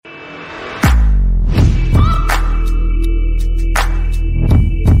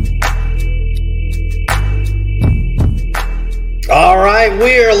right,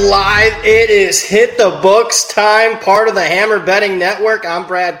 we are live. It is Hit the Books time, part of the Hammer Betting Network. I'm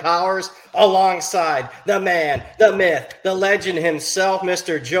Brad Powers, alongside the man, the myth, the legend himself,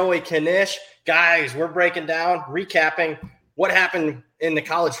 Mr. Joey Knish. Guys, we're breaking down, recapping what happened in the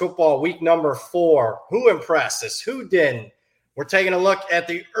college football week number 4. Who impressed us? Who didn't? We're taking a look at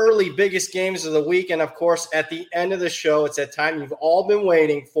the early biggest games of the week. And, of course, at the end of the show, it's that time you've all been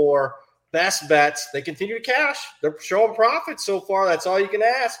waiting for. Best bets. They continue to cash. They're showing profits so far. That's all you can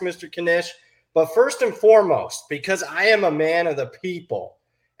ask, Mr. Knish. But first and foremost, because I am a man of the people,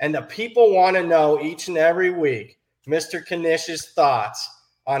 and the people want to know each and every week Mr. Knish's thoughts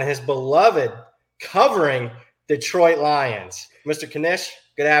on his beloved covering Detroit Lions. Mr. Knish,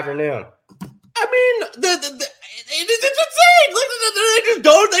 good afternoon. I mean, it's insane. They just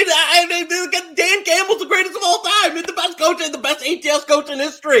don't. Dan Campbell's the greatest of all time. He's the best coach and the best ATS coach in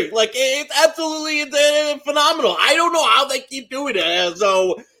history. Like, it's absolutely phenomenal. I don't know how they keep doing it.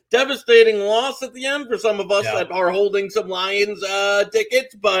 So, devastating loss at the end for some of us that are holding some Lions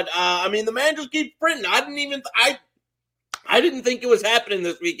tickets. But, I mean, the man just keeps printing. I didn't think it was happening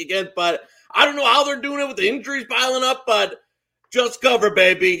this week again, but I don't know how they're doing it with the injuries piling up, but just cover,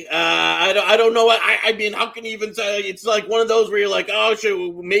 baby. I don't know what I mean. How can you even say it's like one of those where you're like, oh shit,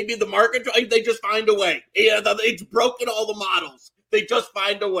 maybe the market they just find a way. Yeah, it's broken all the models. They just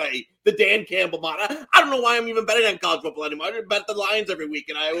find a way. The Dan Campbell model. I don't know why I'm even betting on college football anymore. I just bet the Lions every week,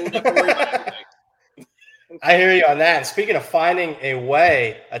 and I won't have to worry about anything. I hear you on that. And speaking of finding a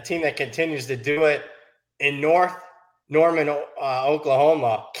way, a team that continues to do it in Norman,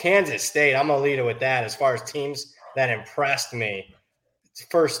 Oklahoma, Kansas State. I'm gonna lead it with that as far as teams that impressed me.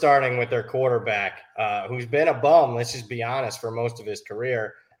 First, starting with their quarterback, who's been a bum, let's just be honest, for most of his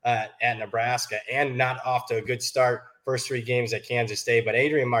career at Nebraska, and not off to a good start first 3 games at Kansas State. But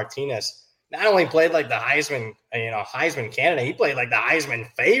Adrian Martinez not only played like the Heisman candidate, he played like the Heisman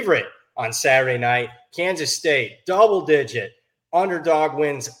favorite on Saturday night. Kansas State, double-digit underdog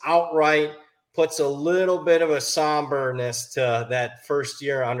wins outright, puts a little bit of a somberness to that first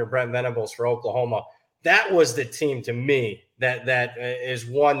year under Brent Venables for Oklahoma. That was the team to me that is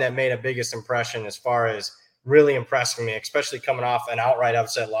one that made a biggest impression as far as really impressing me, especially coming off an outright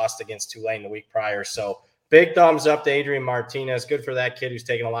upset loss against Tulane the week prior. So big thumbs up to Adrian Martinez. Good for that kid who's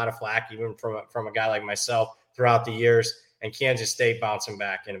taken a lot of flack, even from a guy like myself throughout the years. And Kansas State bouncing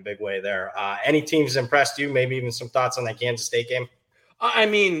back in a big way there. Any teams impressed you? Maybe even some thoughts on that Kansas State game? I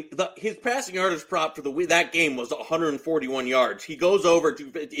mean, his passing yardage prop for that game was 141 yards. He goes over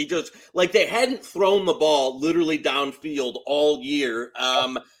to he just like they hadn't thrown the ball literally downfield all year.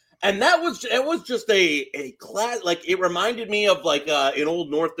 And it was just a class. Like, it reminded me of like an old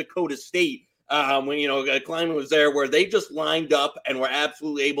North Dakota State when Kleiman was there, where they just lined up and were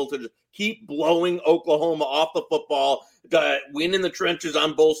absolutely able to just keep blowing Oklahoma off the football, win in the trenches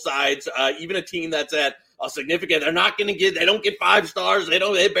on both sides. Even a team that's at a significant, they don't get 5 stars.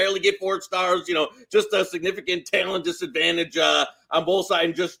 They barely get 4 stars, just a significant talent disadvantage on both sides,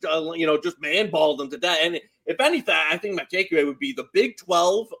 and just man-balled them to death. And if anything, I think my takeaway would be the Big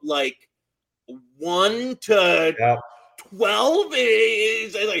 12, like 1 to 12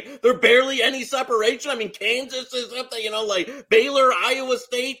 is like they're barely any separation. I mean, Kansas is up there, like Baylor, Iowa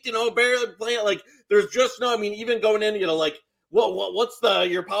State, barely playing. Like, there's just no, I mean, even going in, like, what's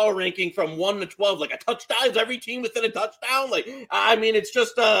your power ranking from 1 to 12? Like, a touchdown? Is every team within a touchdown? Like, I mean, it's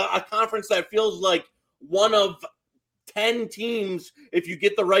just a conference that feels like one of 10 teams, if you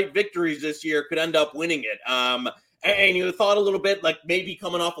get the right victories this year, could end up winning it. And you thought a little bit like maybe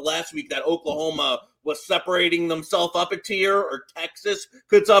coming off of last week that Oklahoma was separating themselves up a tier, or Texas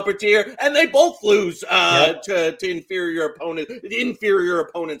could up a tier, and they both lose to inferior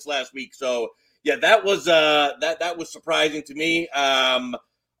opponents last week. So yeah, that was that was surprising to me. A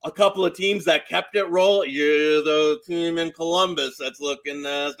couple of teams that kept it roll. You're the team in Columbus that's starting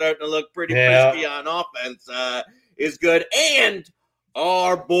to look pretty frisky on offense. Is good, and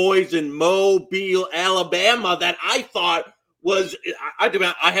our boys in Mobile, Alabama, that I thought was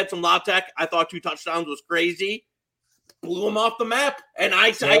I had some La Tech. I thought 2 touchdowns was crazy. Blew them off the map, and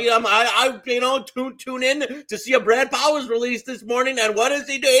I tune in to see a Brad Powers release this morning, and what does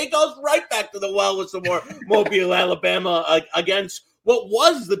he do? He goes right back to the well with some more Mobile, Alabama against what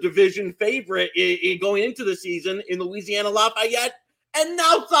was the division favorite going into the season in Louisiana Lafayette, and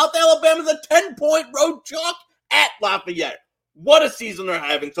now South Alabama's a 10-point road chalk at Lafayette. What a season they're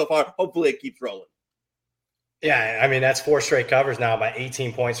having so far. Hopefully it keeps rolling. Yeah, I mean, that's 4 straight covers now by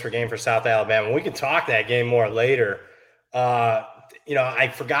 18 points per game for South Alabama. We can talk that game more later. I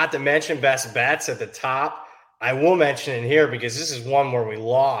forgot to mention best bets at the top. I will mention it here because this is one where we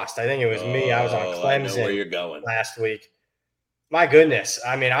lost. I think it was me. I was on Clemson I know where you're going last week. My goodness.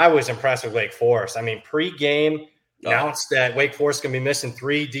 I mean, I was impressed with Wake Forest. I mean, pre-game announced that Wake Forest going to be missing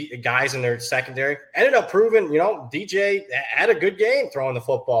three guys in their secondary. Ended up proving, DJ had a good game throwing the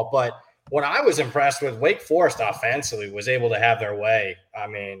football. But what I was impressed with, Wake Forest offensively was able to have their way. I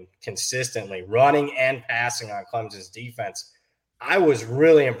mean, consistently running and passing on Clemson's defense. I was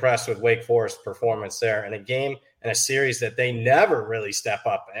really impressed with Wake Forest's performance there in a game and a series that they never really step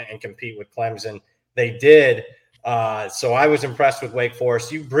up and compete with Clemson. They did. So I was impressed with Wake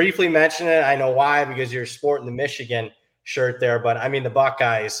Forest. You briefly mentioned it. I know why, because you're sporting the Michigan shirt there. But, I mean, the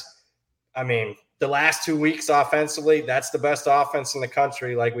Buckeyes, the last 2 weeks offensively, that's the best offense in the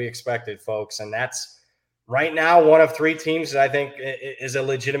country like we expected, folks. And that's right now one of three teams that I think is a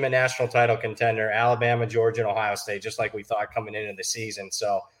legitimate national title contender: Alabama, Georgia, and Ohio State, just like we thought coming into the season.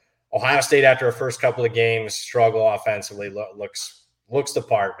 So Ohio State, after a first couple of games, struggle offensively, looks the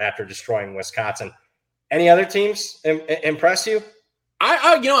part after destroying Wisconsin. Any other teams impress you?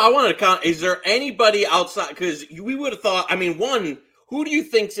 I wanted to count. Is there anybody outside? Because we would have thought, one, who do you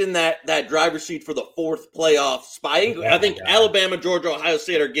think's in that driver's seat for the fourth playoff spot? I think Alabama, Georgia, Ohio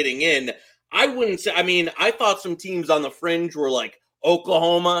State are getting in. I wouldn't say, I thought some teams on the fringe were like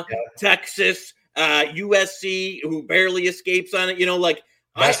Oklahoma, Texas, USC, who barely escapes on it,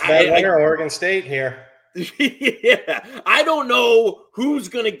 Best bet winner, Oregon State here. Yeah, I don't know who's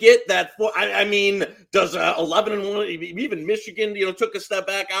going to get that. Does 11-1, even Michigan, took a step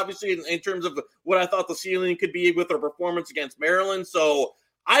back, obviously, in terms of what I thought the ceiling could be with their performance against Maryland. So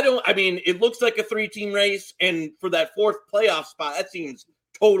it looks like a 3-team race. And for that fourth playoff spot, that seems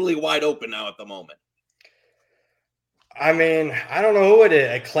totally wide open now at the moment. I don't know who it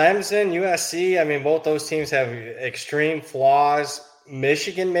is. Clemson, USC, both those teams have extreme flaws.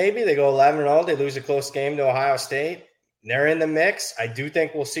 Michigan, maybe they go 11-0. They lose a close game to Ohio State. They're in the mix. I do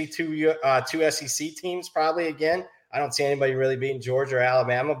think we'll see two SEC teams probably again. I don't see anybody really beating Georgia or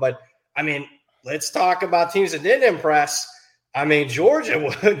Alabama. But, let's talk about teams that didn't impress. Georgia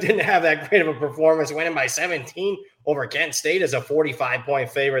didn't have that great of a performance, winning by 17 over Kent State as a 45-point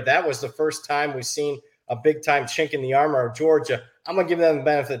favorite. That was the first time we've seen a big-time chink in the armor of Georgia. I'm going to give them the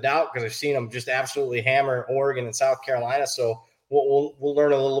benefit of the doubt because I've seen them just absolutely hammer Oregon and South Carolina. So we'll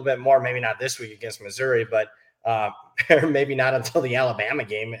learn a little bit more, maybe not this week against Missouri, but maybe not until the Alabama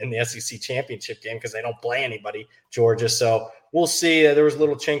game in the SEC championship game because they don't play anybody, Georgia. So we'll see. There was a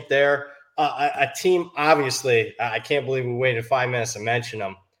little chink there. A team, obviously, I can't believe we waited 5 minutes to mention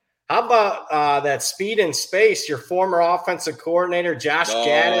them. How about that speed in space, your former offensive coordinator, Josh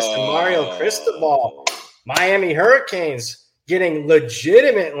Gaddis and Mario Cristobal, Miami Hurricanes, getting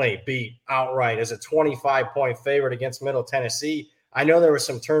legitimately beat outright as a 25-point favorite against Middle Tennessee. I know there were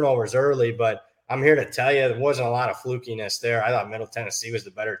some turnovers early, but I'm here to tell you there wasn't a lot of flukiness there. I thought Middle Tennessee was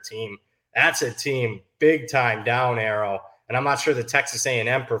the better team. That's a team big-time down arrow, and I'm not sure the Texas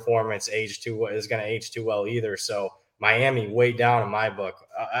A&M performance is going to age too well either. So Miami way down in my book.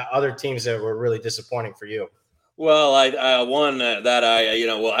 Other teams that were really disappointing for you. Well, one that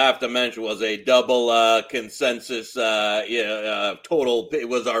I will have to mention was a double consensus total. It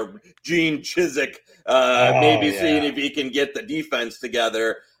was our Gene Chizik, seeing if he can get the defense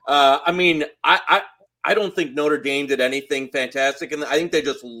together. I don't think Notre Dame did anything fantastic, and I think they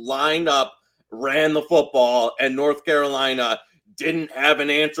just lined up, ran the football, and North Carolina didn't have an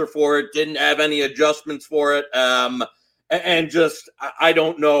answer for it, didn't have any adjustments for it. And just, I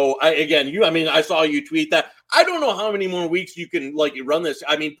don't know. I saw you tweet that. I don't know how many more weeks you can run this.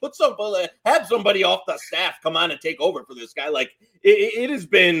 Have somebody off the staff come on and take over for this guy. It has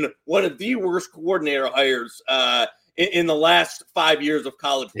been one of the worst coordinator hires in the last 5 years of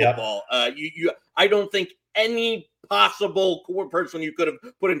college football. Yep. I don't think any possible person you could have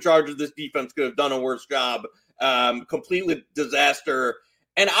put in charge of this defense could have done a worse job. Completely disaster.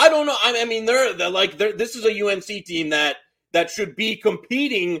 And I don't know. This is a UNC team that should be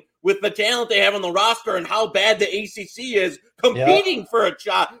competing with the talent they have on the roster and how bad the ACC is, competing for a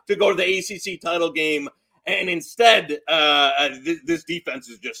shot to go to the ACC title game. And instead, this defense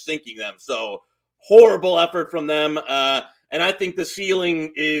is just sinking them. So horrible effort from them. And I think the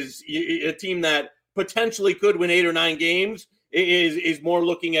ceiling is a team that potentially could win 8 or 9 games is more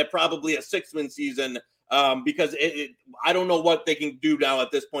looking at probably a 6-win season. Because I don't know what they can do now at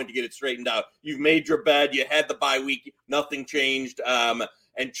this point to get it straightened out. You've made your bed. You had the bye week. Nothing changed.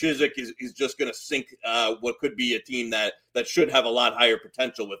 And Chizik is just going to sink what could be a team that should have a lot higher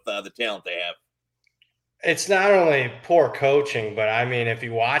potential with the talent they have. It's not only poor coaching, but if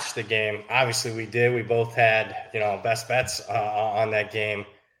you watch the game, obviously we did. We both had, best bets on that game.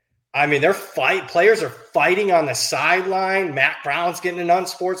 Players are fighting on the sideline. Matt Brown's getting an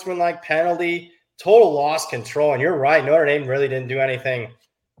unsportsmanlike penalty. total lost control. And you're right, Notre Dame really didn't do anything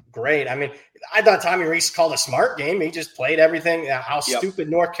great. I mean, I thought Tommy Rees called a smart game. He just played everything. How stupid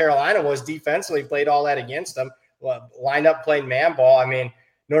North Carolina was defensively, played all that against them. Lined up, played man ball. I mean,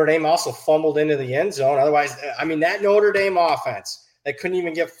 Notre Dame also fumbled into the end zone. Otherwise, I mean, that Notre Dame offense that couldn't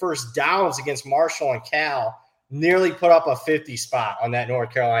even get first downs against Marshall and Cal nearly put up a 50 spot on that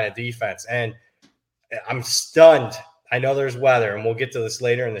North Carolina defense. And I'm stunned. I know there's weather, and we'll get to this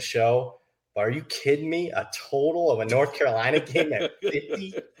later in the show. But are you kidding me? A total of a North Carolina game at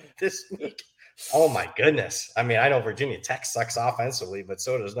 50 this week? Oh, my goodness. I mean, I know Virginia Tech sucks offensively, but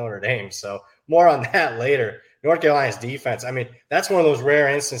so does Notre Dame. So more on that later. North Carolina's defense, I mean, that's one of those rare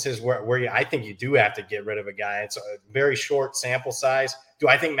instances where I think you do have to get rid of a guy. It's a very short sample size. Do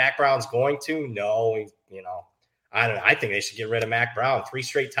I think Mac Brown's going to? No. I don't know. I think they should get rid of Mac Brown. 3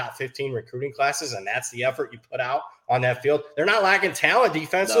 straight top 15 recruiting classes, and that's the effort you put out on that field. They're not lacking talent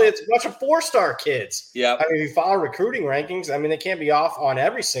defensively. No. It's a bunch of 4-star kids. Yeah. I mean, if you follow recruiting rankings, I mean, they can't be off on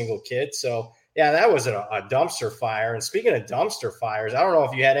every single kid. So, yeah, that was a dumpster fire. And speaking of dumpster fires, I don't know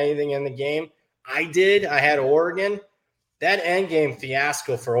if you had anything in the game. I did. I had Oregon. That endgame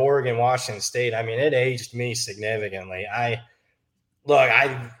fiasco for Oregon, Washington State, I mean, it aged me significantly.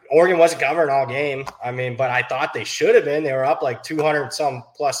 Oregon wasn't covering all game. I mean, but I thought they should have been. They were up like 200-some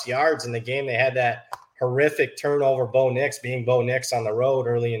plus yards in the game. They had that horrific turnover, Bo Nix being Bo Nix on the road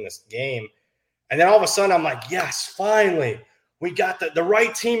early in this game. And then all of a sudden, I'm like, yes, finally. We got the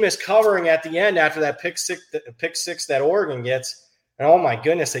right team is covering at the end after that pick six that Oregon gets. And oh, my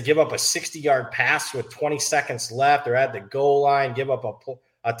goodness, they give up a 60-yard pass with 20 seconds left. They're at the goal line, give up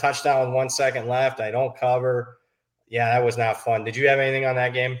a touchdown with 1 second left. I don't cover. Yeah, that was not fun. Did you have anything on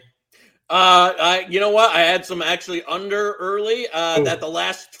that game? You know what? I had some actually under early that the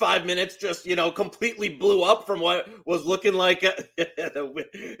last 5 minutes just, completely blew up from what was looking like. They're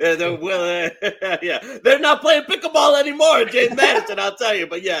not playing pickleball anymore, James Madison, I'll tell you.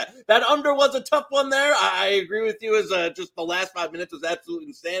 But yeah, that under was a tough one there. I agree with you as just the last 5 minutes was absolute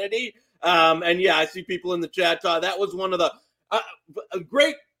insanity. And yeah, I see people in the chat. That was one of the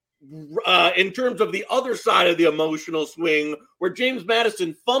great in terms of the other side of the emotional swing, where James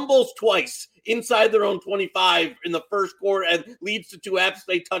Madison fumbles twice inside their own 25 in the first quarter and leads to 2 App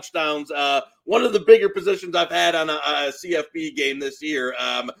State touchdowns. One of the bigger positions I've had on a CFB game this year.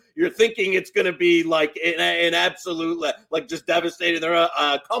 You're thinking it's going to be like an absolute, like just devastating. They're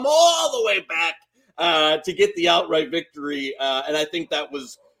come all the way back to get the outright victory. And I think that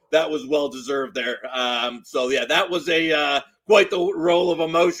was well deserved there. So yeah, that was quite the roll of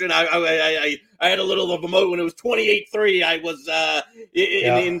emotion. I had a little of emotion when it was 28-3. I was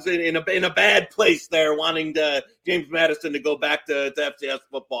in a bad place there, wanting James Madison to go back to FCS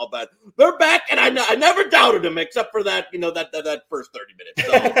football, but they're back, and I never doubted them except for that that first 30 minutes.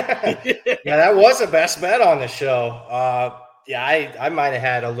 So. Yeah, that was the best bet on the show. I might have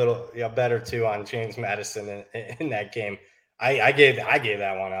had a little better too on James Madison in that game. I gave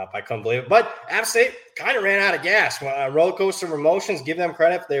that one up. I couldn't believe it. But App State kind of ran out of gas. Roller coaster of emotions. Give them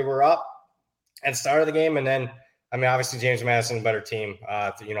credit. They were up and started the game. And then, I mean, obviously James Madison, a better team,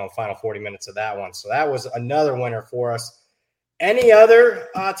 final 40 minutes of that one. So that was another winner for us. Any other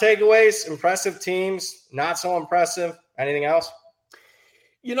takeaways? Impressive teams, not so impressive. Anything else?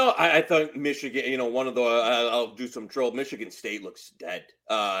 I thought Michigan, one of the, I'll do some troll. Michigan State looks dead.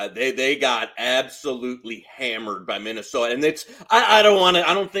 They got absolutely hammered by Minnesota. And I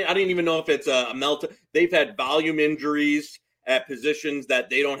didn't even know if it's a melt. They've had volume injuries at positions that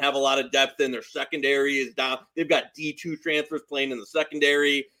they don't have a lot of depth in. Their secondary is down. They've got D2 transfers playing in the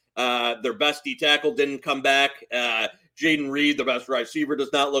secondary. Their best D tackle didn't come back. Jaden Reed, the best receiver,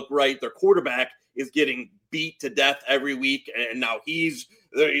 does not look right. Their quarterback is getting beat to death every week. And now he's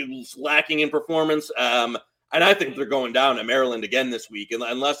lacking in performance. And I think they're going down at Maryland again this week,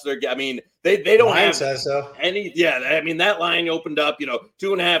 unless they don't have any. Yeah, I mean, that line opened up,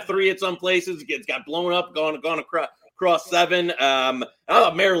 2.5, 3 at some places. It got blown up, gone across 7. I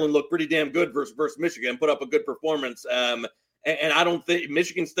thought Maryland looked pretty damn good versus Michigan, put up a good performance. And I don't think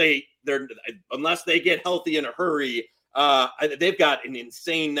Michigan State, unless they get healthy in a hurry, they've got an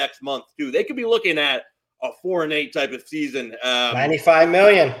insane next month too. They could be looking at a 4-8 type of season. $95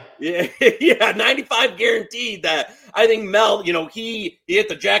 million. Yeah, 95 guaranteed. That I think Mel, he hit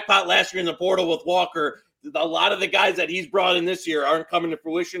the jackpot last year in the portal with Walker. A lot of the guys that he's brought in this year aren't coming to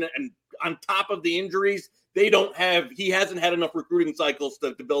fruition, and on top of the injuries, he hasn't had enough recruiting cycles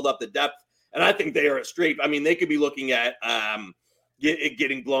to build up the depth. And I think they are they could be looking at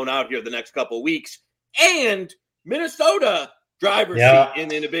getting blown out here the next couple of weeks. And Minnesota driver's seat in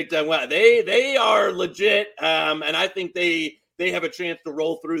the Big Ten West. They are legit, and I think they have a chance to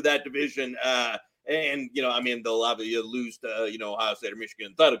roll through that division And, they'll obviously lose to, Ohio State or Michigan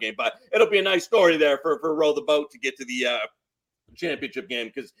in the title game, but it'll be a nice story there for row the boat to get to the championship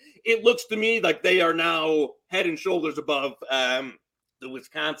game, because it looks to me like they are now head and shoulders above the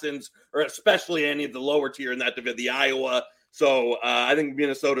Wisconsins, or especially any of the lower tier in that division, the Iowa. So I think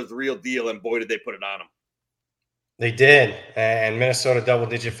Minnesota's the real deal, and boy, did they put it on them. They did, and Minnesota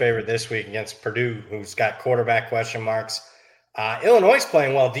double-digit favorite this week against Purdue, who's got quarterback question marks. Illinois is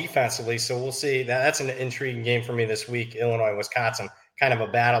playing well defensively, so we'll see. That's an intriguing game for me this week, Illinois-Wisconsin, kind of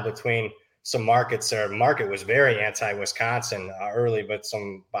a battle between some markets there. Market was very anti-Wisconsin early, but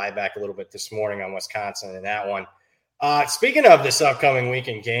some buyback a little bit this morning on Wisconsin in that one. Speaking of this upcoming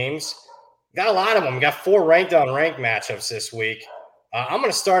weekend games, got a lot of them. We got 4 ranked-on-ranked matchups this week. I'm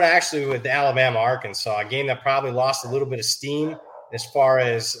going to start actually with Alabama-Arkansas, a game that probably lost a little bit of steam as far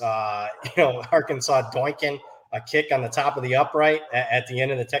as, Arkansas doinking a kick on the top of the upright at the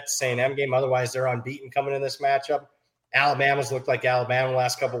end of the Texas A&M game. Otherwise, they're unbeaten coming in this matchup. Alabama's looked like Alabama the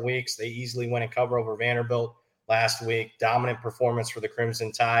last couple of weeks. They easily went and cover over Vanderbilt last week. Dominant performance for the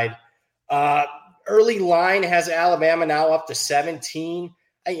Crimson Tide. Early line has Alabama now up to 17.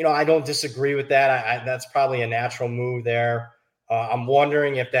 I don't disagree with that. That's probably a natural move there. I'm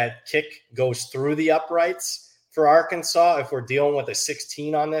wondering if that kick goes through the uprights for Arkansas, if we're dealing with a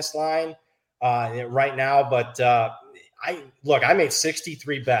 16 on this line right now. But I made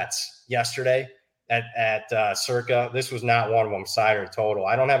 63 bets yesterday at Circa. This was not one of them, side or total.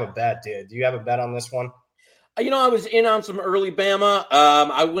 I don't have a bet, dude. Do you have a bet on this one? I was in on some early Bama.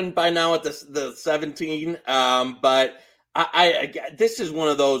 I wouldn't buy now at the 17, but I this is one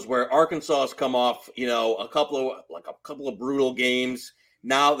of those where Arkansas has come off, a couple of brutal games.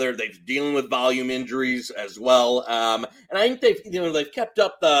 Now they're dealing with volume injuries as well, and I think they've kept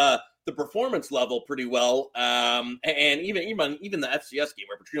up the performance level pretty well. And even the FCS game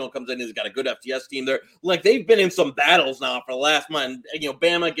where Petrino comes in, he's got a good FCS team. They've been in some battles now for the last month.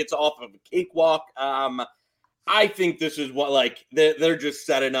 Bama gets off of a cakewalk. I think this is what they're just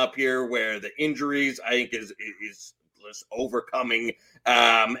setting up here where the injuries I think is overcoming,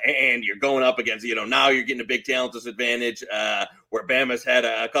 and you're going up against now you're getting a big talent disadvantage where Bama's had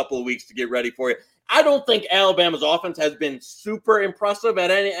a couple of weeks to get ready for you. I don't think Alabama's offense has been super impressive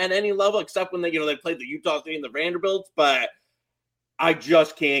at any level, except when they played the Utah State and the Vanderbilts, but I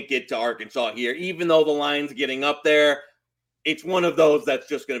just can't get to Arkansas here, even though the line's getting up there. It's one of those that's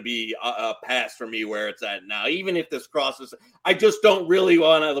just going to be a pass for me where it's at now. Even if this crosses, I just don't really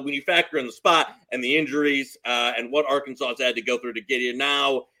want to, when you factor in the spot and the injuries and what Arkansas has had to go through to get here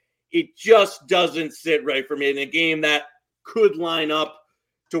now, it just doesn't sit right for me in a game that could line up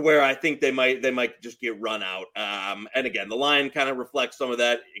to where I think they might just get run out. And again, the line kind of reflects some of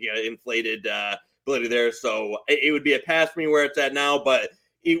that inflated ability there. So it would be a pass for me where it's at now, but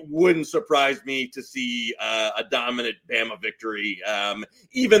it wouldn't surprise me to see a dominant Bama victory,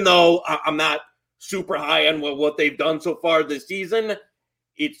 even though I'm not super high on what they've done so far this season.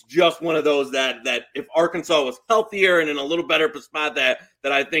 It's just one of those that if Arkansas was healthier and in a little better spot, that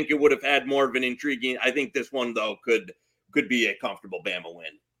I think it would have had more of an intriguing. I think this one though could be a comfortable Bama win.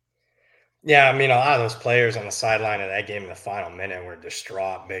 Yeah, a lot of those players on the sideline of that game in the final minute were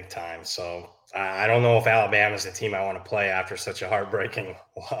distraught big time. So I don't know if Alabama's the team I want to play after such a heartbreaking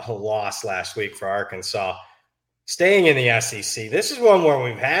loss last week for Arkansas. Staying in the SEC, this is one where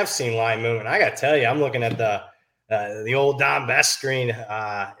we have seen line movement. I got to tell you, I'm looking at the old Don Best screen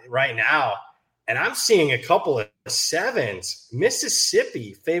right now, and I'm seeing a couple of 7s.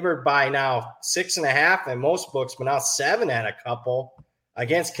 Mississippi favored by now 6.5 in most books, but now 7 at a couple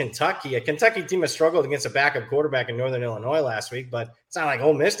against Kentucky. A Kentucky team has struggled against a backup quarterback in Northern Illinois last week, but it's not like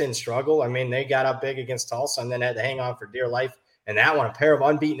Ole Miss didn't struggle. They got up big against Tulsa and then had to hang on for dear life. And that one, a pair of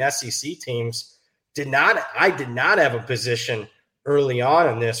unbeaten SEC teams. I did not have a position early on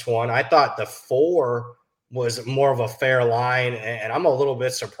in this one. I thought the 4 was more of a fair line, and I'm a little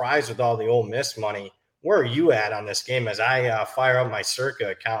bit surprised with all the Ole Miss money. Where are you at on this game as I fire up my Circa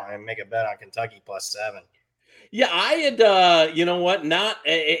account and make a bet on Kentucky +7? Yeah, I had,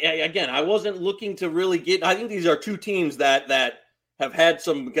 again, I wasn't looking to really get, I think these are two teams that have had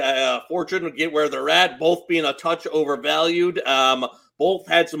some fortune to get where they're at, both being a touch overvalued. Both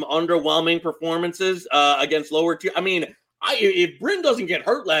had some underwhelming performances against lower tier. If Bryn doesn't get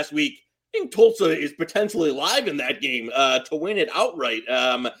hurt last week, I think Tulsa is potentially live in that game to win it outright.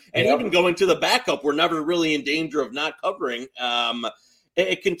 Even going to the backup, we're never really in danger of not covering.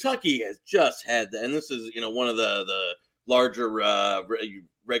 Kentucky has just had, and this is one of the larger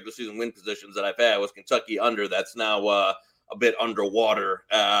regular season win positions that I've had was Kentucky under. That's now a bit underwater.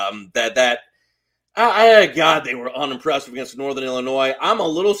 God, they were unimpressive against Northern Illinois. I'm a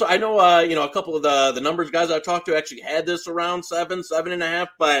little, I know, a couple of the numbers guys I talked to actually had this around 7.5,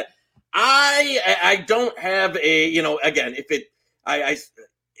 but I don't have again, if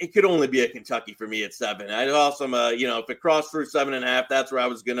it could only be a Kentucky for me at 7. I also, if it crossed through 7.5, that's where I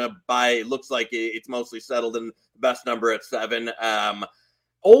was going to buy. It looks like it's mostly settled in the best number at 7.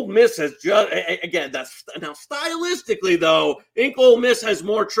 Ole Miss has just, again, that's now stylistically, though, I think Ole Miss has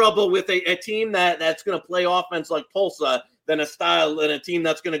more trouble with a team that's going to play offense like Tulsa than a team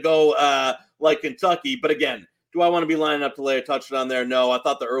that's going to go like Kentucky. But again, do I want to be lining up to lay a touchdown there? No, I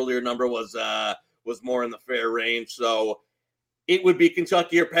thought the earlier number was more in the fair range. So it would be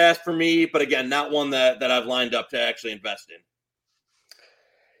Kentucky or pass for me. But again, not one that I've lined up to actually invest in.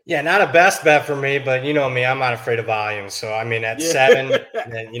 Yeah, not a best bet for me, but you know me, I'm not afraid of volume. So, I mean, at 7,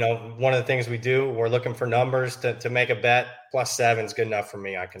 and, one of the things we do, we're looking for numbers to make a bet. Plus 7 is good enough for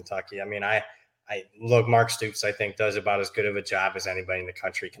me on Kentucky. I mean, I look, Mark Stoops, I think, does about as good of a job as anybody in the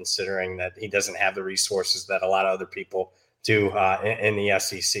country, considering that he doesn't have the resources that a lot of other people do in the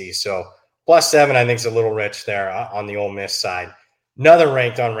SEC. So, plus 7, I think, is a little rich there on the Ole Miss side. Another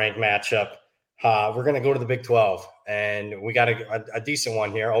ranked-on-ranked matchup. We're going to go to the Big 12, and we got a decent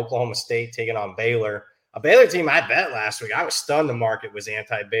one here. Oklahoma State taking on Baylor. A Baylor team I bet last week. I was stunned the market was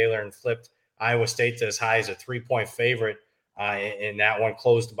anti-Baylor and flipped Iowa State to as high as a 3-point favorite, and that one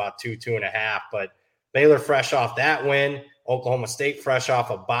closed about 2.5. But Baylor fresh off that win. Oklahoma State fresh off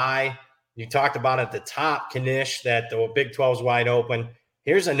a bye. You talked about at the top, Kanish, that the Big 12 is wide open.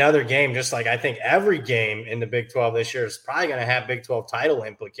 Here's another game, just like I think every game in the Big 12 this year is probably going to have Big 12 title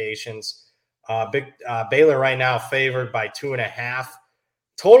implications. Baylor right now favored by 2.5.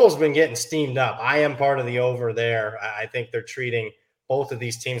 Total's been getting steamed up. I am part of the over there. I think they're treating both of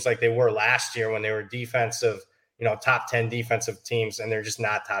these teams like they were last year when they were defensive, top 10 defensive teams, and they're just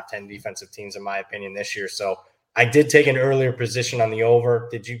not top 10 defensive teams in my opinion this year. So I did take an earlier position on the over.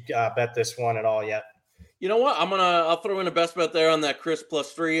 Did you bet this one at all yet? You know what? I'll throw in a best bet there on that Chris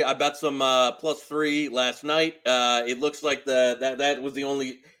 +3. I bet some +3 last night. It looks like that was the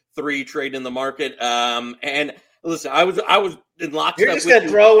only 3 trade in the market. And listen, I was in lockstep. You're just gonna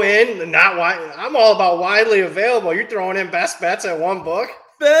throw in not wide. I'm all about widely available. You're throwing in best bets at one book.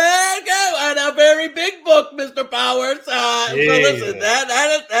 There you go, and a very big book, Mr. Powers. So listen,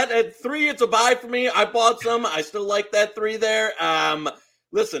 that 3, it's a buy for me. I bought some. I still like that 3 there.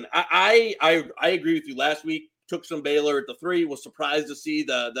 Listen, I agree with you. Last week took some Baylor at the 3. Was surprised to see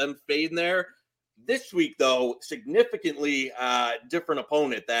them fading there. This week, though, significantly different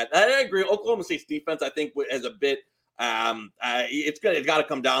opponent. That I agree. Oklahoma State's defense, I think, has a bit. It's got to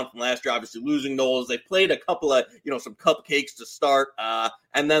come down from last year. Obviously, losing Knowles, they played a couple of some cupcakes to start,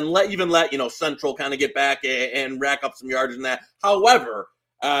 and then let Central kind of get back and rack up some yards in that. However,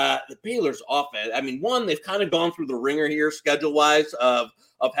 the Baylor's offense. I mean, one, they've kind of gone through the ringer here schedule wise of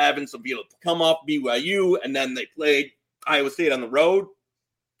having some come off BYU, and then they played Iowa State on the road.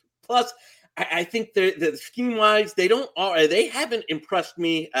 Plus, I think the scheme wise, they haven't impressed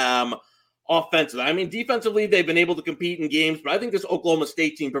me offensively. I mean, defensively, they've been able to compete in games, but I think this Oklahoma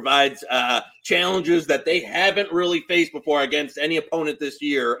State team provides challenges that they haven't really faced before against any opponent this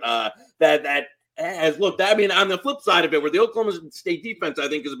year that has looked. I mean, on the flip side of it, where the Oklahoma State defense, I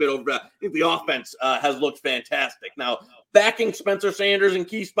think, is a bit over. I think the offense has looked fantastic. Now, backing Spencer Sanders in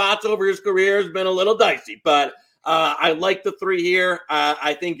key spots over his career has been a little dicey, but I like the 3 here.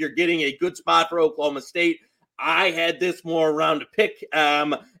 I think you're getting a good spot for Oklahoma State. I had this more around to pick,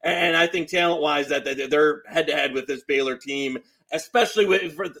 and I think talent-wise that they're head-to-head with this Baylor team, especially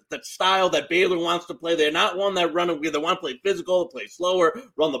for the style that Baylor wants to play. They're not one that they want to play physical, play slower,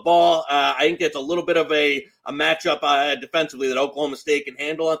 run the ball. I think it's a little bit of a matchup defensively that Oklahoma State can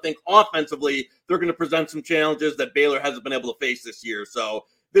handle. I think offensively they're going to present some challenges that Baylor hasn't been able to face this year. So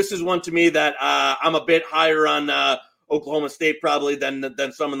this is one to me that I'm a bit higher on Oklahoma State probably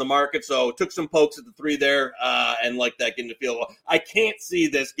than some in the market. So took some pokes at the 3 there and like that getting the field. I can't see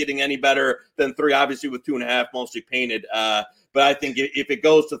this getting any better than 3, obviously with 2.5 mostly painted. But I think if it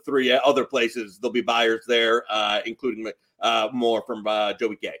goes to 3 at other places, there'll be buyers there, including more from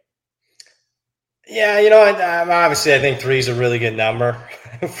Joey K. Yeah, obviously I think 3 is a really good number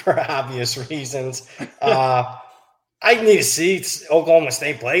for obvious reasons. I need to see Oklahoma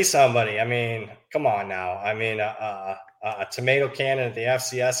State play somebody. I mean, come on now. I mean, a tomato cannon at the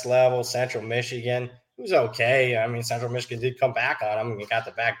FCS level, Central Michigan, who's okay. I mean, Central Michigan did come back on them and got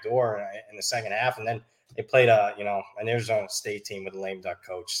the back door in the second half, and then they played an Arizona State team with a lame duck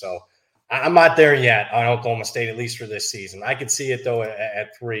coach. So I'm not there yet on Oklahoma State, at least for this season. I could see it though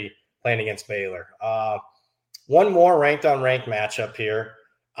at 3 playing against Baylor. One more ranked on ranked matchup here.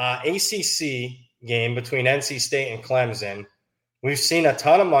 ACC. game between NC State and Clemson. We've seen a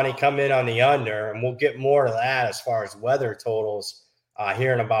ton of money come in on the under, and we'll get more of that as far as weather totals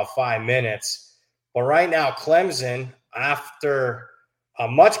here in about 5 minutes. But right now, Clemson, after a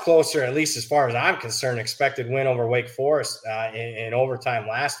much closer, at least as far as I'm concerned, expected win over Wake Forest in overtime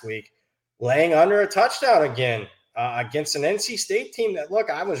last week, laying under a touchdown again against an NC State team that, look,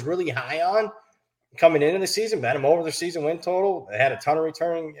 I was really high on coming into the season, bet them over their season win total. They had a ton of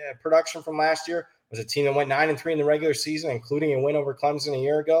returning production from last year. It was a team that went 9-3 in the regular season, including a win over Clemson a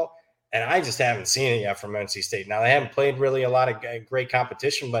year ago. And I just haven't seen it yet from NC State. Now, they haven't played really a lot of great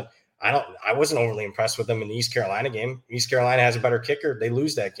competition, but I wasn't overly impressed with them in the East Carolina game. East Carolina has a better kicker. They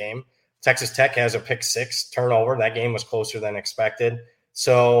lose that game. Texas Tech has a pick six turnover. That game was closer than expected.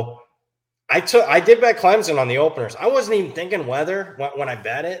 So I did bet Clemson on the openers. I wasn't even thinking weather when I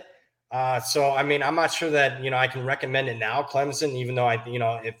bet it. So, I mean, I'm not sure that, I can recommend it now, Clemson, even though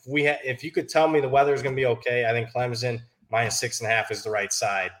if you could tell me the weather is going to be okay, I think Clemson -6.5 is the right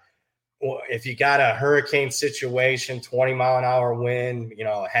side. Well, if you got a hurricane situation, 20-mile-an-hour wind,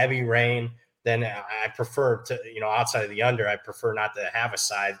 heavy rain, then I prefer to, outside of the under, I prefer not to have a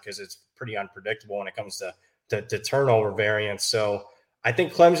side because it's pretty unpredictable when it comes to turnover variance. So I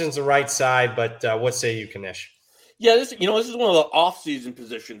think Clemson's the right side, but what say you, Kanish? Yeah, this is one of the off-season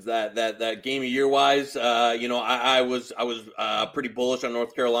positions that game of year wise. I was pretty bullish on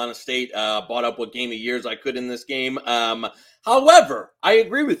North Carolina State. Bought up what game of years I could in this game. However, I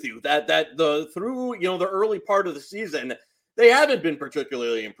agree with you that through the early part of the season, they haven't been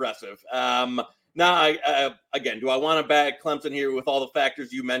particularly impressive. Now, again, do I want to back Clemson here with all the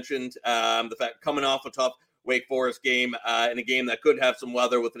factors you mentioned? The fact coming off a tough Wake Forest game in a game that could have some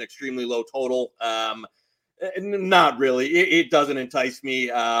weather with an extremely low total. Not really. It doesn't entice me,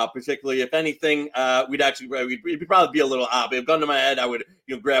 particularly. If anything, we'd probably be a little odd. If gun to my head, I would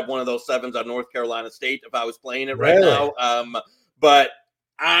grab one of those sevens on North Carolina State if I was playing it right now. But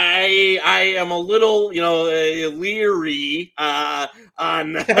I am a little leery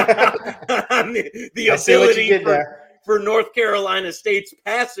on the ability for North Carolina State's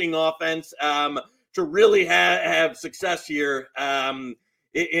passing offense to really have success here.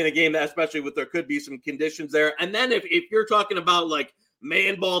 In a game that, especially with there could be some conditions there. And then if you're talking about like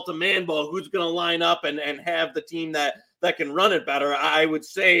man ball to man ball, who's going to line up and have the team that can run it better, I would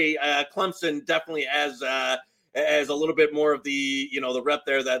say Clemson definitely has a little bit more of the rep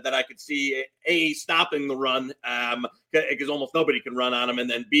there that I could see stopping the run because almost nobody can run on them, and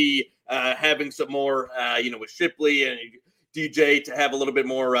then B having some more with Shipley and DJ to have a little bit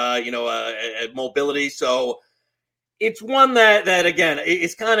more mobility. So it's one that again,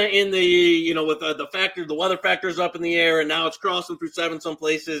 it's kind of in the, with the weather factors up in the air, and now it's crossing through 7 some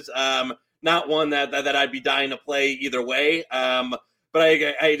places. Not one that I'd be dying to play either way. But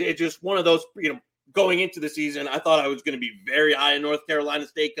it's just one of those, going into the season, I thought I was going to be very high in North Carolina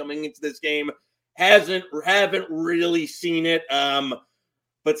State coming into this game. Haven't really seen it.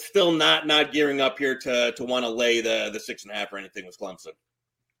 But still not gearing up here to want to lay the 6.5 or anything with Clemson.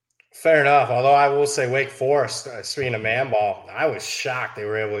 Fair enough. Although I will say Wake Forest, being a man ball, I was shocked they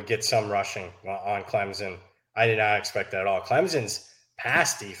were able to get some rushing on Clemson. I did not expect that at all. Clemson's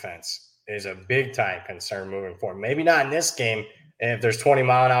pass defense is a big-time concern moving forward. Maybe not in this game if there's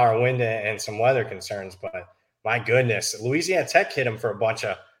 20-mile-an-hour wind and some weather concerns, but my goodness, Louisiana Tech hit them for a bunch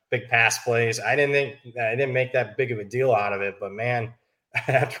of big pass plays. I didn't make that big of a deal out of it, but man,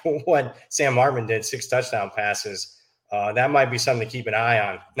 after what Sam Hartman did, 6 touchdown passes, that might be something to keep an eye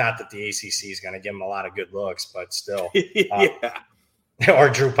on. Not that the ACC is going to give them a lot of good looks, but still. Yeah. Or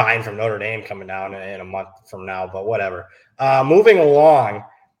Drew Pine from Notre Dame coming down in a month from now, but whatever. Moving along,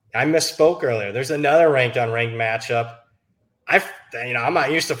 I misspoke earlier. There's another ranked-unranked matchup. I'm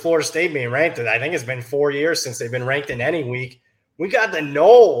not used to Florida State being ranked. I think it's been 4 years since they've been ranked in any week. We got the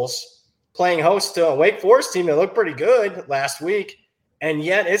Noles playing host to a Wake Forest team that looked pretty good last week, and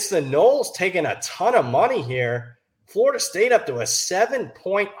yet it's the Noles taking a ton of money here. Florida State up to a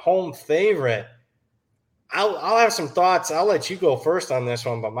 7-point home favorite. I'll have some thoughts. I'll let you go first on this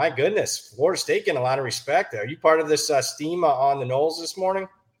one, but my goodness, Florida State getting a lot of respect. Are you part of this steam on the Noles this morning?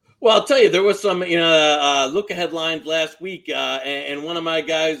 Well, I'll tell you, there was some look-ahead lines last week, and one of my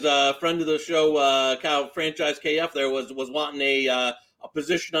guys, friend of the show, Kyle Franchise KF, there was wanting a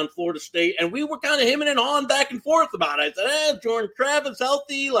position on Florida State, and we were kind of hemming and hawing back and forth about it. I said, Jordan Travis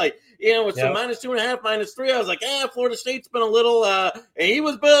healthy, with some -2.5, -3. I was like, Florida State's been a little, and he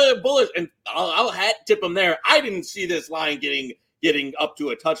was bullish, and I'll hat tip him there. I didn't see this line getting up to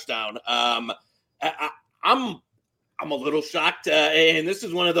a touchdown. I'm a little shocked, and this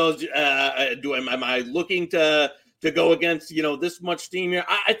is one of those. Am I looking to to go against, this much steam here.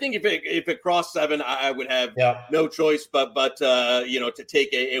 I think if it crossed 7, I would have no choice but to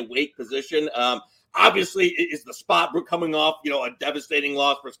take a Wake position. Obviously, is the spot coming off, a devastating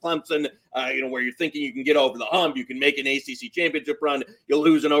loss versus Clemson, where you're thinking you can get over the hump, you can make an ACC championship run, you'll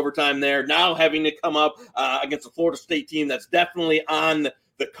lose in overtime there. Now having to come up against a Florida State team that's definitely on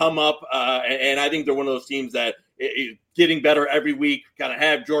the come up, and I think they're one of those teams that is getting better every week. Kind of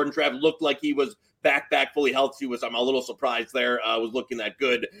have Jordan Travis looked like he was back fully healthy. I'm a little surprised there. Was looking that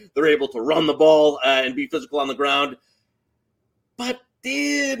good. They're able to run the ball and be physical on the ground, but.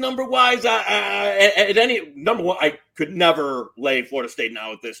 Number wise, at any number one, I could never lay Florida State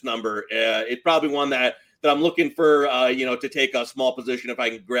now at this number. It's probably one that I'm looking for, to take a small position if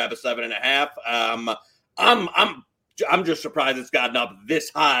I can grab a 7.5. I'm just surprised it's gotten up this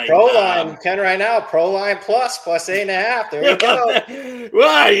high. Pro line, Ken, right now. Pro line plus 8.5. There you go.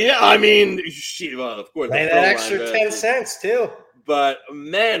 Well, yeah, I mean, of course. Lay that extra 10 cents too. But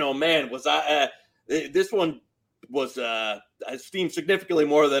man, oh man, was this one was esteemed significantly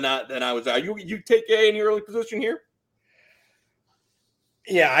more than I was. You take any early position here?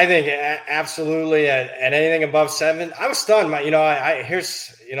 Yeah, I think absolutely at anything above 7. I was stunned.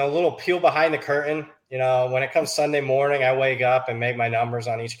 Here's a little peel behind the curtain. When it comes Sunday morning, I wake up and make my numbers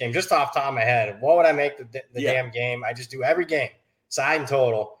on each game just off the top of my head. What would I make the damn game? I just do every game, side and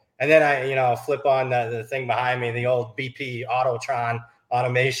total, and then I flip on the thing behind me, the old BP Autotron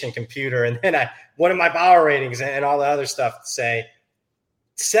automation computer, and then what are my power ratings and all the other stuff to say.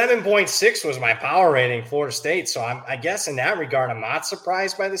 7.6 was my power rating, Florida State. So I guess in that regard, I'm not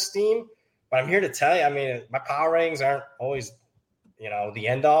surprised by this team, but I'm here to tell you, my power ratings aren't always, the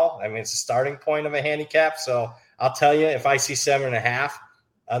end all. It's a starting point of a handicap. So I'll tell you, if I see 7.5,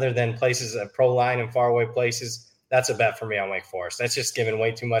 other than places at pro line and faraway places, that's a bet for me on Wake Forest. That's just giving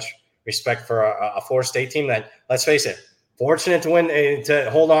way too much respect for a Florida State team that, let's face it, fortunate to win, to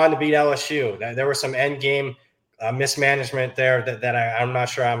hold on to beat LSU. There was some end game mismanagement there that I'm not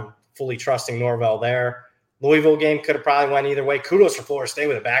sure I'm fully trusting Norvell there. Louisville game could have probably went either way. Kudos for Florida State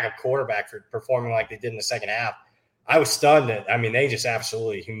with a backup quarterback for performing like they did in the second half. I was stunned they just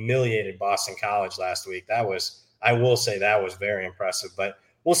absolutely humiliated Boston College last week. I will say that was very impressive. But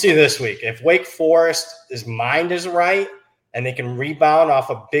we'll see this week. If Wake Forest's mind is right and they can rebound off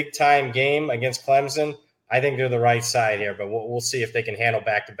a big-time game against Clemson, I think they're the right side here, but we'll see if they can handle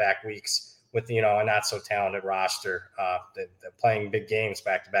back-to-back weeks with, a not-so-talented roster, playing big games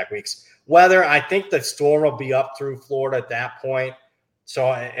back-to-back weeks. Whether I think the Storm will be up through Florida at that point, so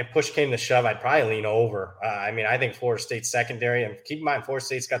if push came to shove, I'd probably lean over. I think Florida State's secondary, and keep in mind, Florida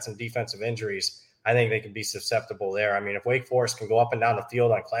State's got some defensive injuries. I think they can be susceptible there. If Wake Forest can go up and down the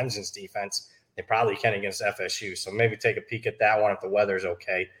field on Clemson's defense, they probably can against FSU. So maybe take a peek at that one if the weather's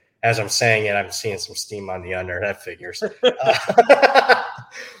okay. As I'm saying it, I'm seeing some steam on the under. That figures.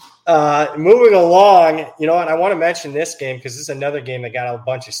 Moving along, and I want to mention this game because this is another game that got a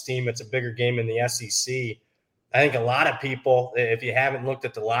bunch of steam. It's a bigger game in the SEC. I think a lot of people, if you haven't looked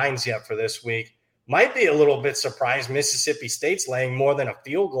at the lines yet for this week, might be a little bit surprised Mississippi State's laying more than a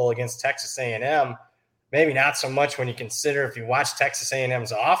field goal against Texas A&M. Maybe not so much when you consider if you watch Texas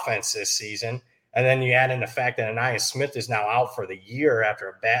A&M's offense this season. And then you add in the fact that Anaya Smith is now out for the year after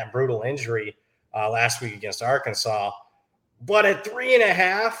a bad, brutal injury last week against Arkansas. But at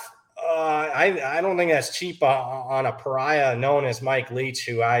 3.5, I don't think that's cheap on a pariah known as Mike Leach,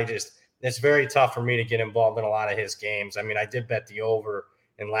 who it's very tough for me to get involved in a lot of his games. I did bet the over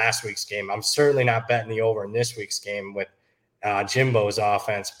in last week's game. I'm certainly not betting the over in this week's game with Jimbo's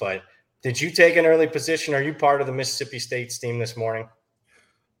offense. But did you take an early position? Are you part of the Mississippi State team this morning?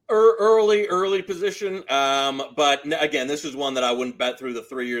 Early position. But again, this is one that I wouldn't bet through the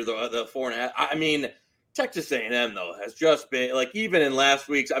 3 or the 4.5. Texas A&M, though, has just been, even in last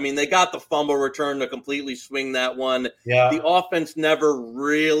week's, they got the fumble return to completely swing that one. Yeah. The offense never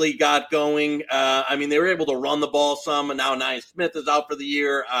really got going. They were able to run the ball some, and now Anaya Smith is out for the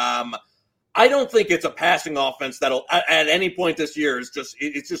year. I don't think it's a passing offense that'll, at any point this year,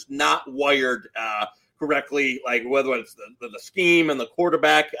 it's just not wired correctly, whether it's the scheme and the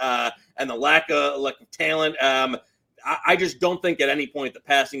quarterback and the lack of talent. I just don't think at any point the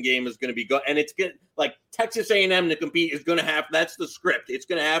passing game is going to be good. And it's good. Texas A&M to compete is going to have, that's the script. It's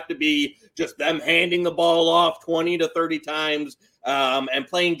going to have to be just them handing the ball off 20 to 30 times and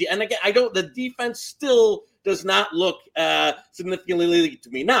playing. And again, the defense still does not look significantly elite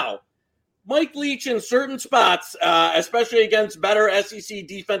to me. Now, Mike Leach in certain spots, especially against better SEC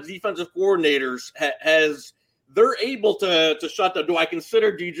defensive coordinators, they're able to shut down. Do I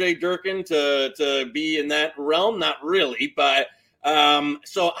consider DJ Durkin to be in that realm? Not really, but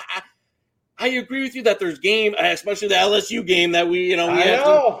so I agree with you that there's game, especially the LSU game that we had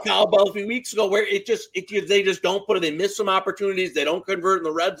cowbell a few weeks ago, where they just don't put it. They miss some opportunities. They don't convert in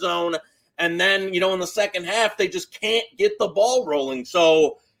the red zone. And then, in the second half, they just can't get the ball rolling.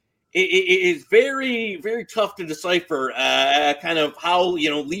 So it is very, very tough to decipher kind of how,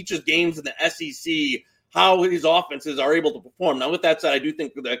 Leach's games in the SEC, how his offenses are able to perform. Now, with that said, I do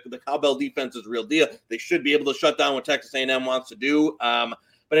think the cowbell defense is a real deal. They should be able to shut down what Texas A&M wants to do.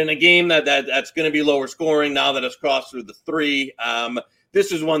 But in a game that's going to be lower scoring now that it's crossed through the 3,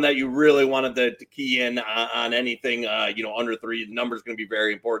 this is one that you really wanted to key in on anything, under 3. The number is going to be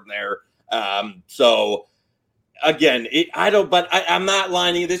very important there. So again, I'm not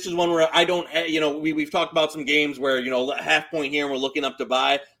lying. This is one where I don't, we've talked about some games where, half point here and we're looking up to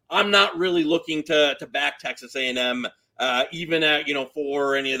buy. I'm not really looking to back Texas A&M, even at,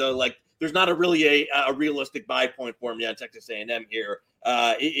 for any of the, there's not a realistic buy point for me on Texas A&M here.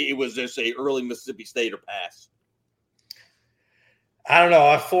 It was just a early Mississippi State or pass. I don't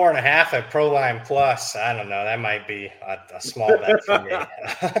know. A 4.5 at Proline Plus. I don't know. That might be a small bet for me.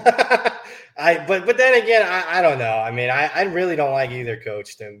 But then again, I don't know. I mean, I really don't like either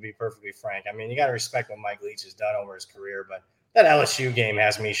coach, to be perfectly frank. I mean, you got to respect what Mike Leach has done over his career, but that LSU game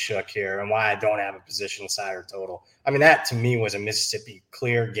has me shook here, and why I don't have a position side or total. I mean, that to me was a Mississippi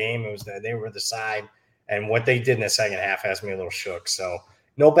clear game. It was they were the side, and what they did in the second half has me a little shook. So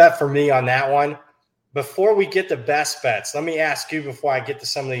no bet for me on that one. Before we get to best bets, let me ask you before I get to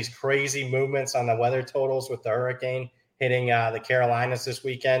some of these crazy movements on the weather totals with the hurricane hitting the Carolinas this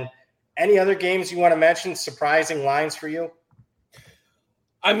weekend. Any other games you want to mention, surprising lines for you?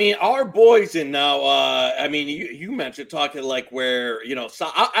 I mean, our boys in now, you mentioned talking where, so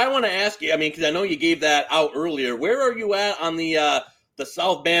I want to ask you, because I know you gave that out earlier. Where are you at on the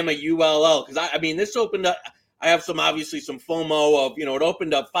South Bama ULL? Because, this opened up, I have obviously some FOMO of, it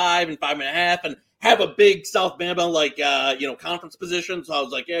opened up 5 and 5.5 and have a big South Bama, conference position. So I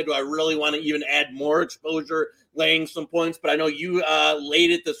was like, yeah, do I really want to even add more exposure, laying some points? But I know you laid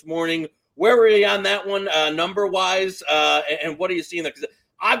it this morning. Where were you on that one number-wise? And what are you seeing there? Because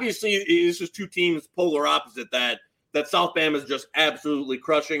obviously, this is two teams polar opposite that South Bama is just absolutely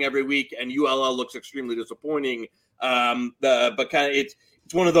crushing every week, and ULL looks extremely disappointing. But kind of it's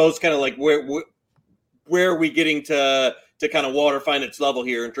one of those kind of where are we getting to kind of water find its level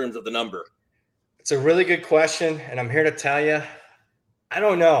here in terms of the number? It's a really good question, and I'm here to tell you, I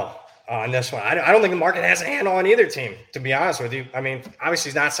don't know on this one. I don't think the market has a handle on either team, to be honest with you. I mean, obviously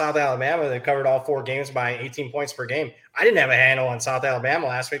it's not South Alabama. They covered all 4 games by 18 points per game. I didn't have a handle on South Alabama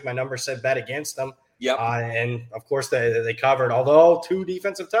last week. My number said bet against them. Yep. And, of course, they covered, although 2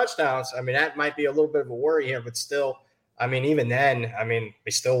 defensive touchdowns. I mean, that might be a little bit of a worry here, but still, even then,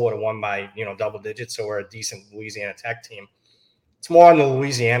 we still would have won by, double digits, so we're a decent Louisiana Tech team. It's more on the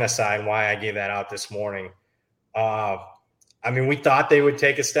Louisiana side why I gave that out this morning. We thought they would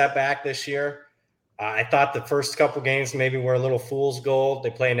take a step back this year. I thought the first couple games maybe were a little fool's gold.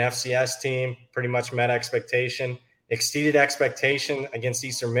 They play an FCS team, pretty much met expectation, exceeded expectation against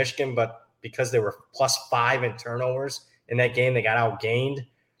Eastern Michigan, but because they were +5 in turnovers in that game, they got outgained.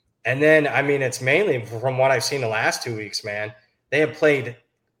 And then, it's mainly from what I've seen the last 2 weeks, man. They have played,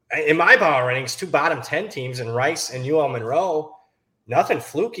 in my power rankings, 2 bottom 10 teams in Rice and UL Monroe. Nothing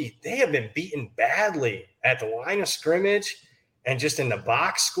fluky. They have been beaten badly at the line of scrimmage and just in the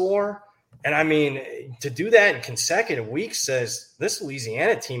box score. And to do that in consecutive weeks says this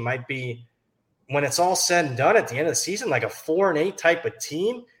Louisiana team might be, when it's all said and done at the end of the season, like a 4-8 type of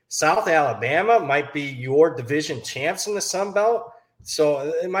team. South Alabama might be your division champs in the Sun Belt. So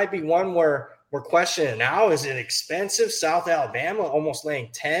it might be one where we're questioning now, is it expensive? South Alabama almost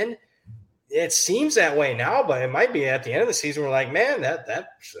laying 10. It seems that way now, but it might be at the end of the season. We're like, man, that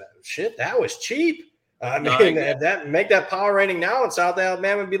was cheap. That make that power rating now, and South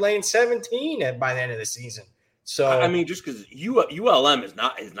Alabama would be laying 17 by the end of the season. So just because ULM is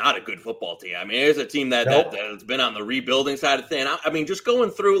not a good football team. It's a team that's been on the rebuilding side of things. Just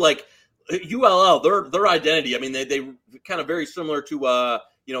going through ULL, their identity. They kind of very similar to a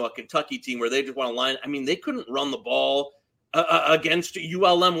Kentucky team where they just want to line. They couldn't run the ball against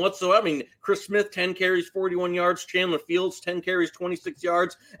ULM whatsoever. Chris Smith, 10 carries, 41 yards. Chandler Fields, 10 carries, 26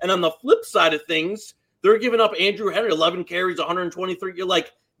 yards. And on the flip side of things, they're giving up Andrew Henry, 11 carries, 123. You're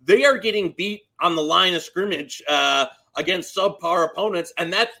like, they are getting beat on the line of scrimmage against subpar opponents.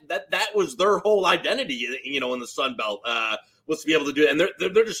 And that was their whole identity, in the Sun Belt, was to be able to do it. And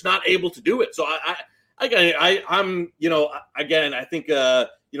they're just not able to do it. So I think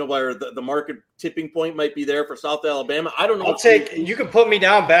where the market tipping point might be there for South Alabama. I don't know. You can put me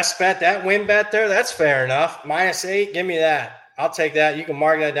down best bet, that win bet there. That's fair enough. -8, give me that. I'll take that. You can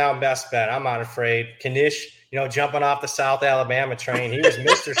mark that down. Best bet. I'm not afraid. Kanish, jumping off the South Alabama train. He was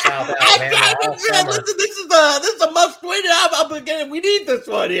Mr. South Alabama all summer. Listen, this is a must win. We need this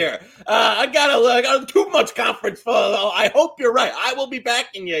one here. I got too much conference. I hope you're right. I will be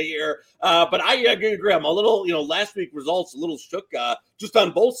backing you here. But I agree. I'm a little, last week results a little shook just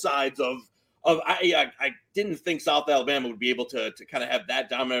on both sides of I didn't think South Alabama would be able to kind of have that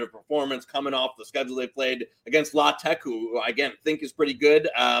dominant performance coming off the schedule they played against La Tech, who I again think is pretty good.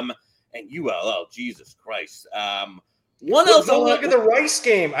 And ULL, Jesus Christ. Look at the Rice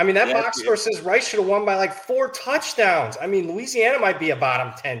game. I mean, that box score says Rice should have won by like 4 touchdowns. I mean, Louisiana might be a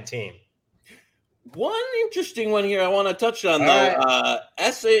bottom 10 team. One interesting one here I want to touch on, though.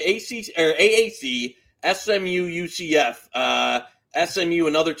 AAC, SMU, UCF. SMU,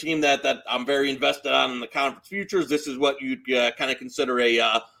 another team that I'm very invested on in the conference futures. This is what you'd kind of consider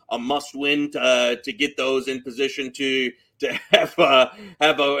a must-win to get those in position to have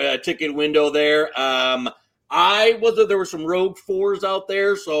a ticket window there. There were some rogue 4s out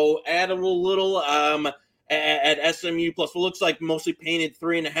there, so add a little at SMU plus what looks like mostly painted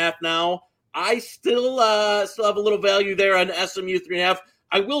 3.5 now. I still have a little value there on SMU 3.5.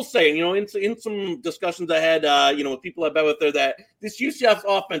 I will say, in some discussions I had, with people I bet with there, that this UCF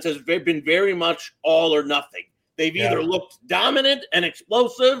offense has been very much all or nothing. They've either looked dominant and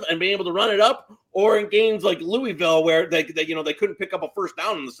explosive and been able to run it up, or in games like Louisville where they couldn't pick up a first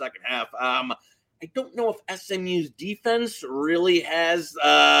down in the second half. I don't know if SMU's defense really has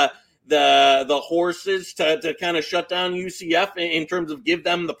the horses to kind of shut down UCF in terms of give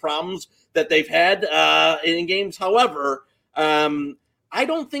them the problems that they've had in games. However, I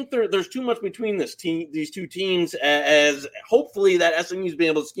don't think there's too much between these two teams, as hopefully that SMU's been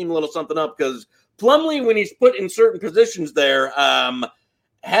able to scheme a little something up, because Plumlee, when he's put in certain positions there,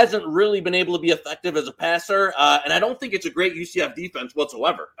 hasn't really been able to be effective as a passer, and I don't think it's a great UCF defense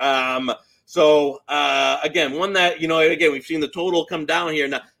whatsoever. Again, one that, we've seen the total come down here.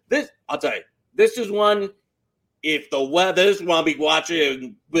 Now, I'll tell you, this is one, if the weather, this is one I'll be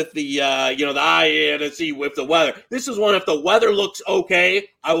watching with the eye to see with the weather. This is one, if the weather looks okay,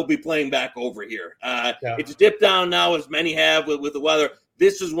 I will be playing back over here. It's dipped down now, as many have with the weather.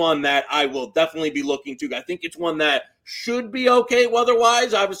 This is one that I will definitely be looking to. I think it's one that should be okay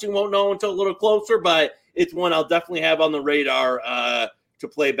weather-wise. Obviously won't know until a little closer, but it's one I'll definitely have on the radar to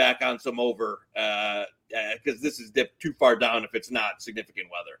play back on some over, because this is dipped too far down if it's not significant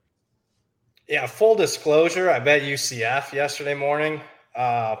weather. Yeah, full disclosure, I bet UCF yesterday morning.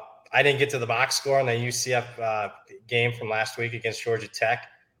 I didn't get to the box score on the UCF game from last week against Georgia Tech.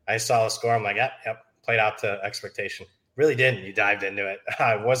 I saw the score. I'm like, yep, played out to expectation. Really didn't. You dived into it.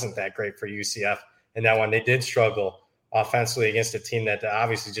 It wasn't that great for UCF in that one. They did struggle offensively against a team that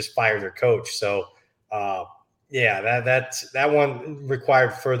obviously just fired their coach. So, that one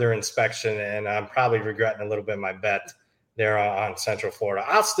required further inspection, and I'm probably regretting a little bit my bet there on Central Florida.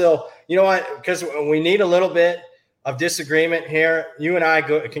 I'll still, because we need a little bit of disagreement here. You and I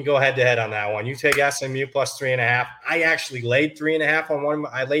can go head-to-head on that one. You take SMU plus 3.5. I actually laid 3.5 on one.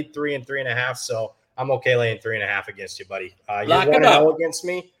 I laid 3 and 3.5, so I'm okay laying 3.5 against you, buddy. You're 1-0 against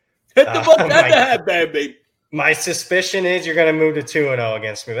me. Hit the book head-to-head, baby. My suspicion is you're going to move to 2-0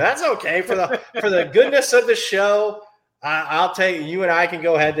 against me, but that's okay for the goodness of the show. I'll take you and I can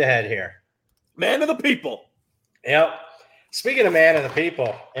go head-to-head here. Man of the people. Yep. Speaking of man of the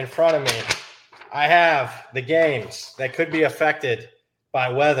people, in front of me, I have the games that could be affected by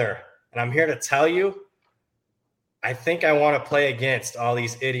weather. And I'm here to tell you, I think I want to play against all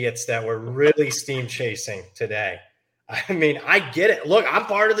these idiots that were really steam chasing today. I mean, I get it. Look, I'm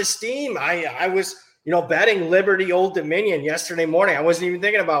part of the steam. I was, betting Liberty Old Dominion yesterday morning. I wasn't even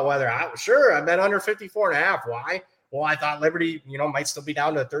thinking about weather. I bet under 54.5. Why? Well, I thought Liberty, might still be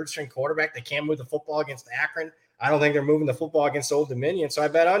down to a third-string quarterback. They can't move the football against Akron. I don't think they're moving the football against Old Dominion, so I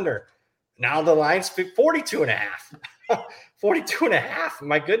bet under. Now the line's 42.5. 42.5.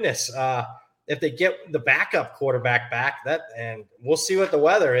 My goodness. If they get the backup quarterback back, and we'll see what the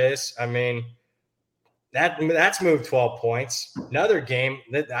weather is. I mean, that's moved 12 points. Another game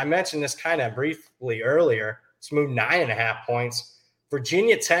that I mentioned this kind of briefly earlier. It's moved 9.5 points.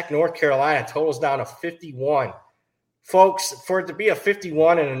 Virginia Tech, North Carolina, totals down to 51. Folks, for it to be a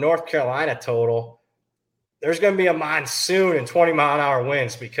 51 in a North Carolina total, there's going to be a monsoon and 20-mile-an-hour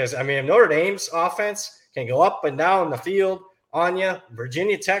winds, because, if Notre Dame's offense can go up and down the field on you,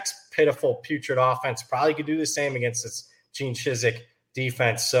 Virginia Tech's pitiful, putrid offense probably could do the same against its Gene Chizik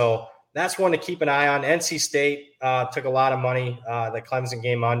defense. So that's one to keep an eye on. NC State took a lot of money, the Clemson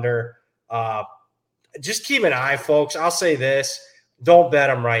game under. Just keep an eye, folks. I'll say this. don't bet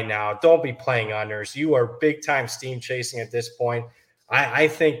them right now. Don't be playing unders. You are big time steam chasing at this point. I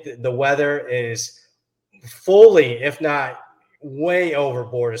think the weather is fully, if not way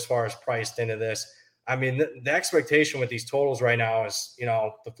overboard as far as priced into this. I mean, the expectation with these totals right now is,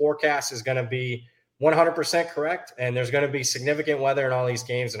 the forecast is going to be 100% correct, and there's going to be significant weather in all these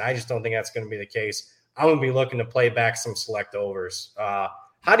games, and I just don't think that's going to be the case. I'm going to be looking to play back some select overs.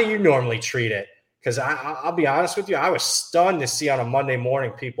 How do you normally treat it? Because I'll be honest with you, I was stunned to see on a Monday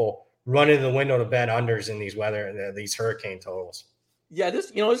morning people run into the window to bet unders in these hurricane totals. Yeah,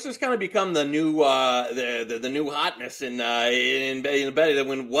 this has kind of become the new the new hotness in betting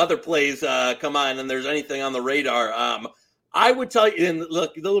when weather plays come on and there's anything on the radar. I would tell you, and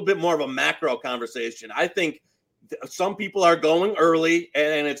look, a little bit more of a macro conversation. I think some people are going early,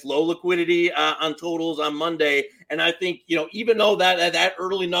 and it's low liquidity on totals on Monday. And I think even though that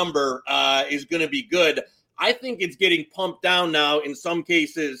early number is going to be good, I think it's getting pumped down now in some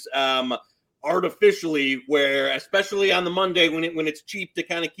cases. Artificially, where especially on the Monday when it's cheap to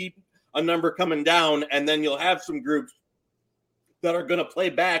kind of keep a number coming down, and then you'll have some groups that are going to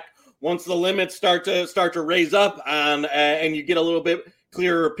play back once the limits start to raise up on, and you get a little bit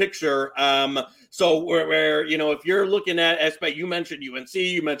clearer picture. So where if you're looking at, you mentioned UNC,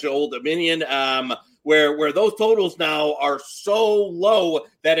 you mentioned Old Dominion, where those totals now are so low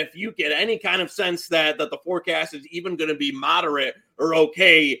that if you get any kind of sense that the forecast is even going to be moderate or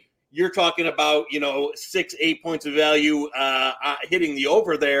okay, you're talking about, 6-8 points of value hitting the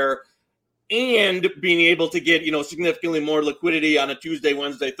over there and being able to get, significantly more liquidity on a Tuesday,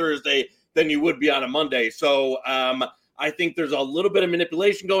 Wednesday, Thursday than you would be on a Monday. So I think there's a little bit of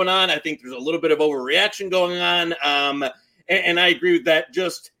manipulation going on. I think there's a little bit of overreaction going on. And I agree with that.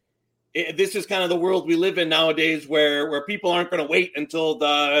 This is kind of the world we live in nowadays where people aren't going to wait until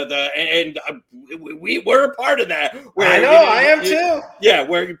we're a part of that. Where, I know, I am too. Yeah,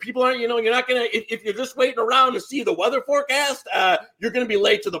 where people aren't, you're not going to, if you're just waiting around to see the weather forecast, you're going to be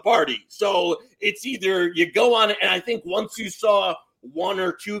late to the party. So it's either you go on it, and I think once you saw one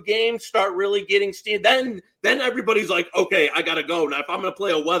or two games start really getting steam, then everybody's like, okay, I got to go. Now, if I'm going to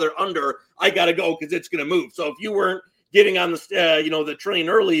play a weather under, I got to go because it's going to move. So if you weren't getting on the the train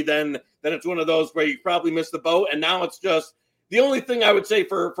early, then it's one of those where you probably missed the boat. And now it's just the only thing I would say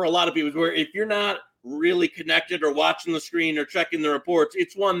for a lot of people is where if you're not really connected or watching the screen or checking the reports,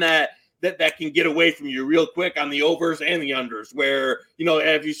 it's one that can get away from you real quick on the overs and the unders where,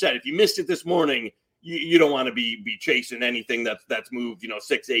 as you said, if you missed it this morning, you don't want to be chasing anything that's moved,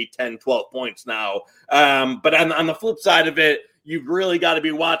 6, 8, 10, 12 points now. But on the flip side of it, you've really got to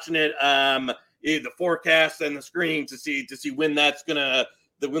be watching it, the forecast and the screen to see when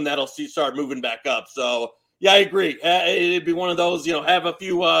that'll start moving back up. So yeah, I agree. It'd be one of those, have a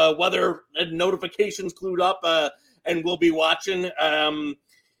few weather notifications clued up, and we'll be watching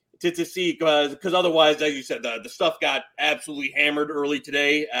to see because otherwise, as you said, the stuff got absolutely hammered early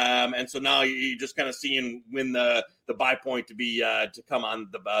today, and so now you're just kind of seeing when the buy point to come on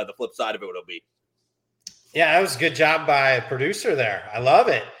the flip side of it will be. Yeah, that was a good job by a producer there. I love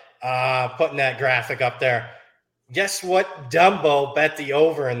it. Putting that graphic up there. Guess what? Dumbo bet the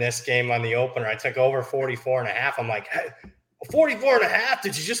over in this game on the opener. I took over 44.5. I'm like, hey, 44.5.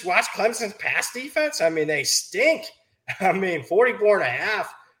 Did you just watch Clemson's pass defense? I mean, they stink. 44.5.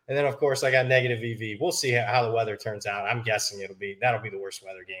 And then, of course, I got negative EV. We'll see how the weather turns out. I'm guessing that'll be the worst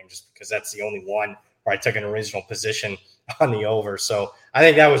weather game just because that's the only one where I took an original position on the over. So I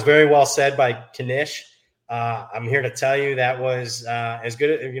think that was very well said by Kanish. I'm here to tell you that was as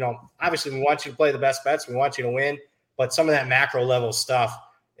good as, obviously we want you to play the best bets. We want you to win. But some of that macro level stuff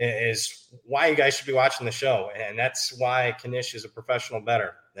is why you guys should be watching the show. And that's why Kanish is a professional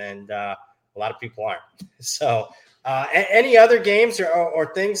bettor. And a lot of people aren't. So any other games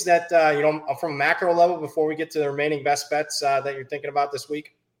or things that, from a macro level before we get to the remaining best bets that you're thinking about this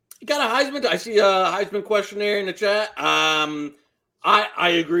week? You got a Heisman. I see a Heisman questionnaire in the chat. I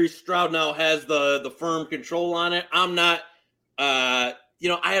agree. Stroud now has the firm control on it. I'm not, I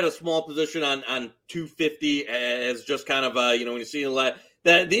had a small position on 250 as just kind of, when you see the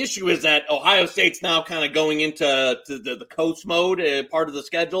issue is that Ohio State's now kind of going into the coast mode, part of the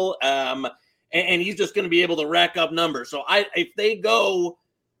schedule. And he's just going to be able to rack up numbers. So if they go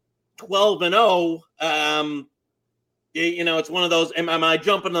 12-0, it's one of those, am I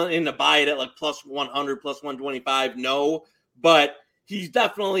jumping in to buy it at like plus 100, plus 125? No, but he's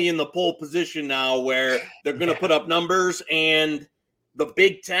definitely in the pole position now where they're going to put up numbers, and the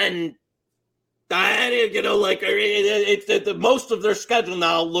Big Ten, it's most of their schedule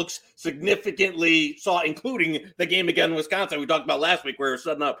now looks significantly including the game against Wisconsin we talked about last week, where it was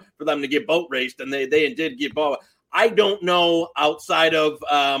setting up for them to get boat raced, and they did get ball. I don't know outside of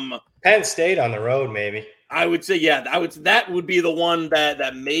Penn State on the road, maybe. I would say, that would be the one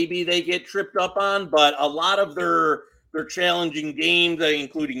that maybe they get tripped up on, but a lot of their challenging games,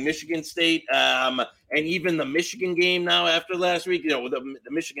 including Michigan State, and even the Michigan game now after last week, the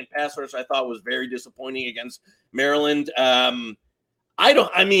Michigan pass rush I thought was very disappointing against Maryland.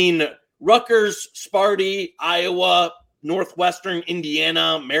 Rutgers, Sparty, Iowa, Northwestern,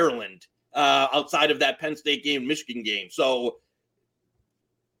 Indiana, Maryland, outside of that Penn State game, Michigan game. So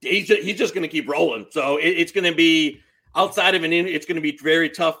he's just going to keep rolling. So it's going to be outside of it's going to be very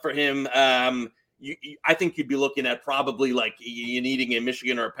tough for him. I think you'd be looking at probably like you needing a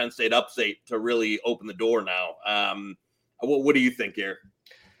Michigan or a Penn State upset to really open the door now. What do you think here?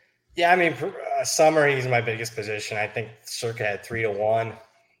 Yeah, I mean, Summer, he's my biggest position. I think Circa had 3-1.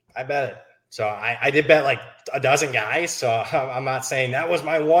 I bet it. So I did bet like a dozen guys. So I'm not saying that was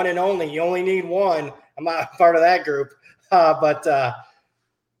my one and only. You only need one. I'm not part of that group. Yeah,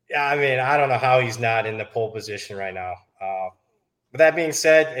 I mean, I don't know how he's not in the pole position right now. With that being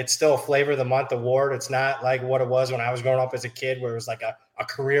said, it's still a Flavor of the Month award. It's not like what it was when I was growing up as a kid where it was like a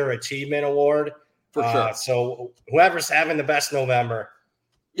career achievement award. For sure. So whoever's having the best November.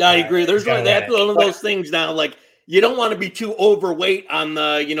 Yeah, I agree. That's one of those things now. Like, you don't want to be too overweight on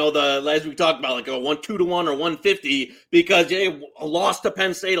the as we talked about, like a 2-1 or 150, because a loss to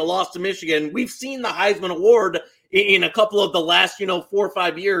Penn State, a loss to Michigan. We've seen the Heisman Award in a couple of the last 4 or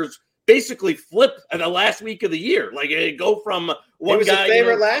 5 years basically flip at the last week of the year. Like, it go from one guy. It was a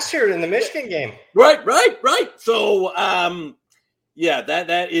favorite last year in the Michigan game. Right. So, yeah, that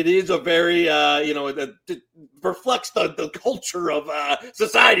it is a very it reflects the culture of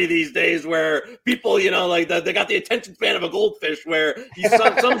society these days, where people like they got the attention span of a goldfish, where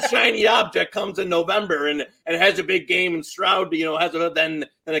some shiny object comes in November and has a big game, and Stroud then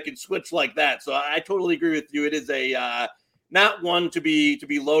it can switch like that. So I totally agree with you. It is a not one to be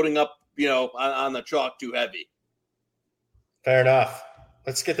loading up on the chalk too heavy. Fair enough.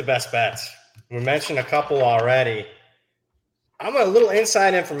 Let's get the best bets. We mentioned a couple already. I'm a little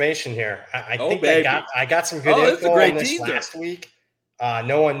inside information here. I think I got some good info on this last week.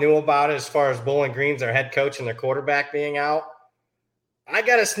 No one knew about it as far as Bowling Green's their head coach and their quarterback being out. I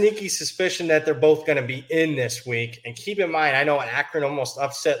got a sneaky suspicion that they're both going to be in this week. And keep in mind, I know Akron almost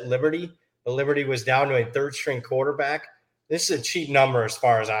upset Liberty, but Liberty was down to a third-string quarterback. This is a cheap number as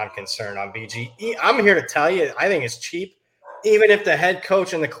far as I'm concerned on BG. I'm here to tell you, I think it's cheap. Even if the head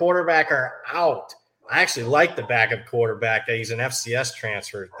coach and the quarterback are out, I actually like the backup quarterback. He's an FCS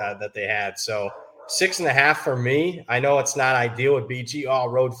transfer that they had. So 6.5 for me. I know it's not ideal with BG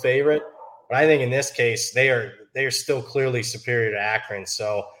all-road favorite, but I think in this case they are still clearly superior to Akron.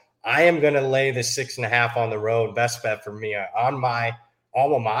 So I am going to lay the 6.5 on the road. Best bet for me on my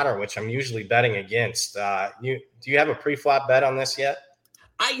alma mater, which I'm usually betting against. Do you have a pre-flop bet on this yet?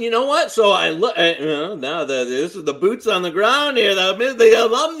 You know what? So I look now. This is the boots on the ground here. The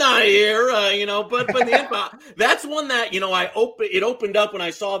alumni here. But the info. That's one that It opened up when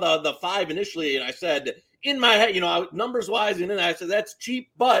I saw the 5 initially, and I said in my head, numbers wise, and then I said that's cheap,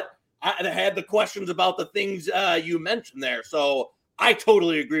 but I had the questions about the things you mentioned there. So I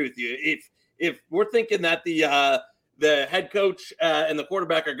totally agree with you. If we're thinking that the head coach and the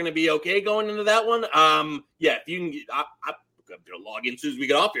quarterback are going to be okay going into that one, if you can, I'm going to log in as soon as we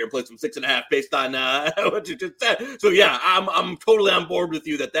get off here and play some 6.5 based on what you just said. So yeah, I'm totally on board with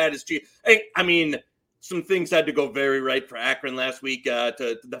you that is cheap. I mean, some things had to go very right for Akron last week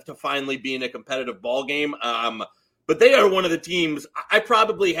to finally be in a competitive ball game. But they are one of the teams. I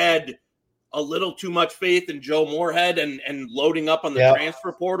probably had a little too much faith in Joe Moorhead and loading up on the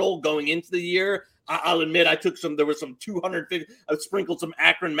transfer portal going into the year. I'll admit I took there was some 250. I sprinkled some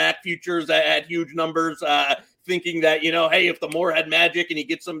Akron Mac futures at huge numbers, thinking that hey, if the Moorhead magic and he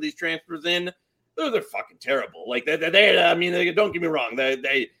gets some of these transfers in, they're fucking terrible. Like they don't get me wrong,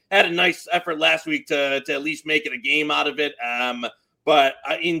 they had a nice effort last week to at least make it a game out of it. But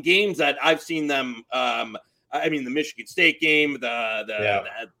in games that I've seen them, the Michigan State game,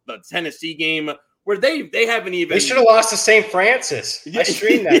 the Tennessee game, where they haven't even. They should have lost to St. Francis. I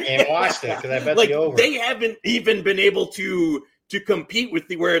streamed that game, watched it because I bet the over. They haven't even been able to compete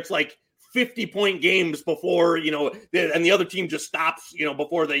with where it's like 50-point games before and the other team just stops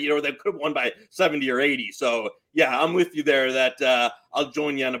before they could have won by 70 or 80. So yeah, I'm with you there. That I'll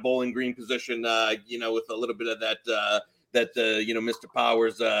join you on a Bowling Green position. With a little bit of that Mr.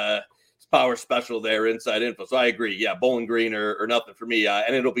 Powers. Power special there, inside info. So I agree. Yeah, Bowling Green or nothing for me.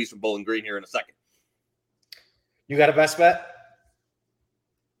 And it'll be some Bowling Green here in a second. You got a best bet?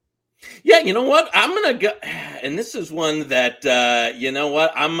 Yeah, you know what? I'm gonna go, and this is one that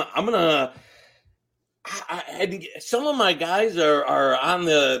I'm gonna. Some of my guys are on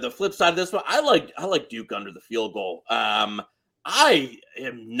the flip side of this one. I like Duke under the field goal. I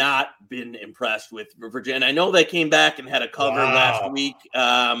have not been impressed with Virginia. I know they came back and had a cover last week.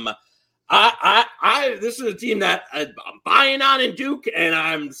 This is a team that I'm buying on in Duke and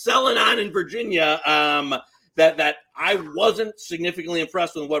I'm selling on in Virginia. That I wasn't significantly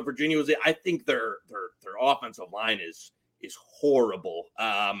impressed with what Virginia was. I think their offensive line is horrible.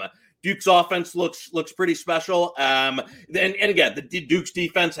 Duke's offense looks pretty special. And again, the Duke's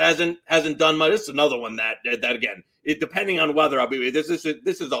defense hasn't done much. This is another one that again, depending on weather, I'll be this is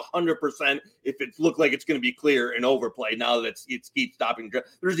 100%. If it looked like it's going to be clear and overplay, now that it's keep stopping.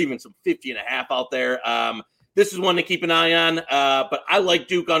 There's even some 50.5 out there. This is one to keep an eye on. But I like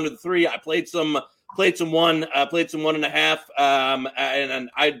Duke under the 3. I played some 1.5. And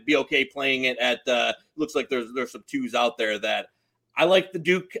I'd be okay playing it at. Looks like there's some 2s out there that. I like the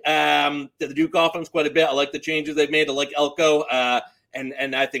Duke offense quite a bit. I like the changes they've made. I like Elko,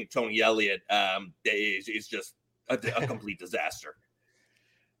 and I think Tony Elliott is just a complete disaster.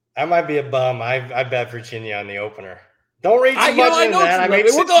 I might be a bum. I bet Virginia on the opener. Don't read too much into that.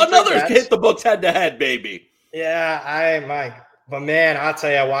 We'll go another hit the books head to head, baby. Yeah, I might. But man, I'll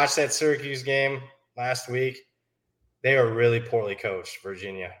tell you, I watched that Syracuse game last week. They were really poorly coached,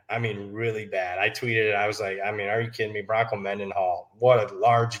 Virginia. I mean, really bad. I tweeted it. I was like, I mean, are you kidding me? Bronco Mendenhall. What a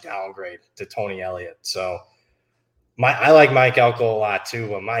large downgrade to Tony Elliott. So I like Mike Elko a lot too,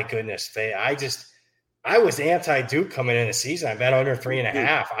 but my goodness, I was anti-Duke coming in the season. I bet under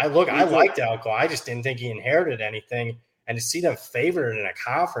 3.5. I liked Elko. I just didn't think he inherited anything. And to see them favored in a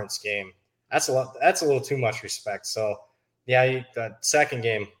conference game, that's a little too much respect. So yeah, the second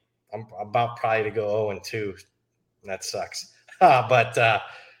game, I'm about probably to go 0-2. That sucks. But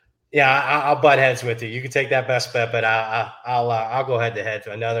I'll butt heads with you. You can take that best bet, but I'll go head to head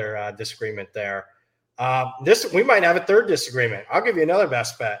to another disagreement there. We might have a third disagreement. I'll give you another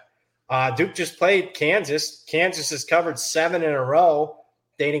best bet. Duke just played Kansas. Kansas has covered 7 in a row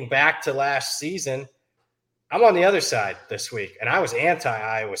dating back to last season. I'm on the other side this week, and I was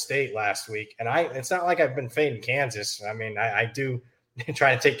anti-Iowa State last week. And it's not like I've been fading Kansas. I mean, I do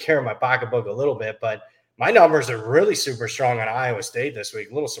try to take care of my pocketbook a little bit, but my numbers are really super strong on Iowa State this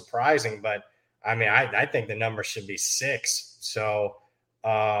week. A little surprising, but I mean, I think the number should be 6. So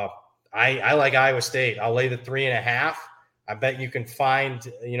I like Iowa State. I'll lay the 3.5. I bet you can find,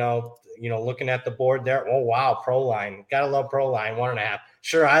 looking at the board there. Oh wow, Pro Line. Gotta love Pro Line, 1.5.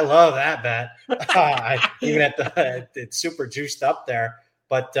 Sure, I love that bet. Even at it's super juiced up there.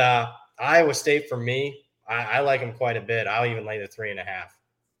 But Iowa State for me, I like them quite a bit. I'll even lay the 3.5.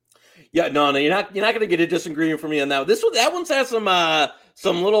 Yeah, no, you're not going to get a disagreement from me on that. That one's had some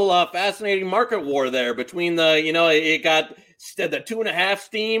little fascinating market war there between it got the 2.5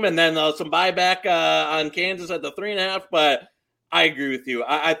 steam and then some buyback on Kansas at the 3.5. But I agree with you.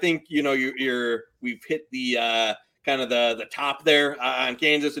 I think we've hit the kind of the top there on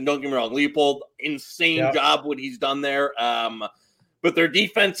Kansas, and don't get me wrong, Leopold, insane job what he's done there. But their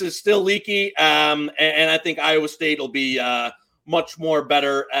defense is still leaky, and I think Iowa State will be much more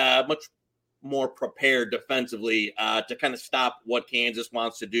prepared defensively to kind of stop what Kansas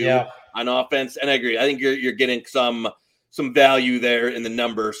wants to do on offense. And I agree. I think you're getting some value there in the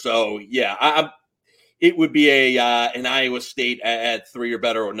number. So yeah, it would be an Iowa State at 3 or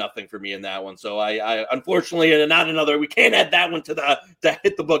better or nothing for me in that one. So I unfortunately not another. We can't add that one to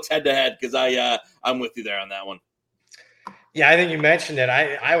hit the books head to head because I'm with you there on that one. Yeah, I think you mentioned it.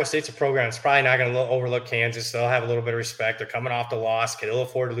 Iowa State's a program that's probably not going to overlook Kansas. They'll have a little bit of respect. They're coming off the loss. Can ill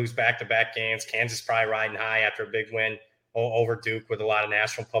afford to lose back-to-back games. Kansas probably riding high after a big win over Duke with a lot of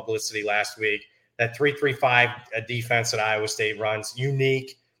national publicity last week. That 3-3-5 defense that Iowa State runs,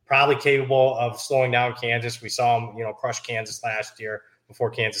 unique, probably capable of slowing down Kansas. We saw them, crush Kansas last year before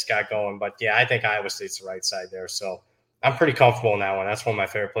Kansas got going. But, yeah, I think Iowa State's the right side there. So I'm pretty comfortable in that one. That's one of my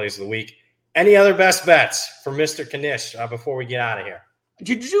favorite plays of the week. Any other best bets for Mr. Knish before we get out of here?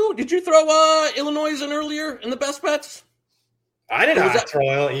 Did you throw Illinois in earlier in the best bets? I did not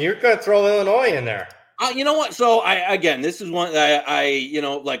throw Illinois. You're going to throw Illinois in there. You know what? So this is one that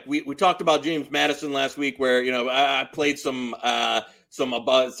like we talked about James Madison last week, where I played some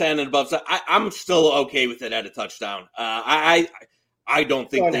above sand and above. I'm still okay with it at a touchdown. I don't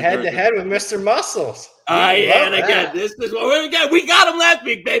think going head to head with Mr. Muscles. And again, we got him last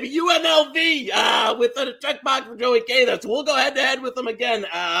week, baby. UNLV with a checkbox for Joey K. So we'll go head to head with them again.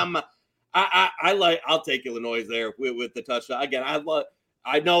 I'll take Illinois there with the touchdown again.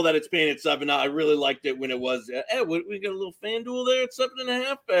 I know that it's paying at 7 now. I really liked it when it was. We got a little FanDuel there at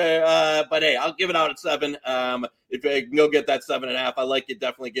 7.5. But hey, I'll give it out at 7. If I can go get that 7.5, I like it.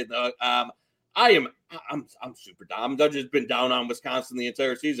 Definitely getting. I'm super down. I've just been down on Wisconsin the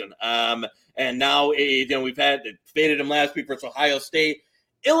entire season. And now we've faded them last week versus Ohio State,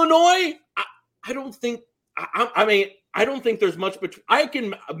 Illinois. I don't think. I don't think there's much between. I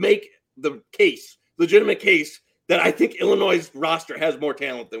can make the legitimate case that I think Illinois' roster has more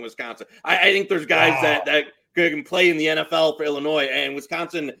talent than Wisconsin. I think there's guys that can play in the NFL for Illinois, and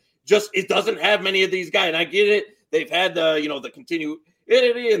Wisconsin it doesn't have many of these guys. And I get it; they've had the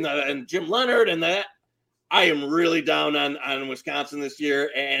continuity and Jim Leonard and that. I am really down on Wisconsin this year,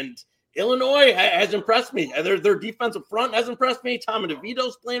 and Illinois has impressed me. Their defensive front has impressed me. Tom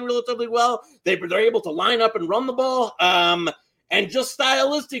DeVito's playing relatively well. They're able to line up and run the ball. And just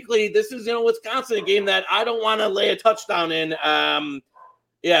stylistically, this is Wisconsin, a game that I don't want to lay a touchdown in.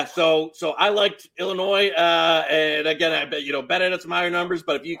 So I liked Illinois, and again, I bet it at some higher numbers.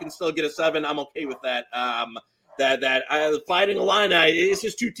 But if you can still get a 7, I'm okay with that. Fighting Illini, it's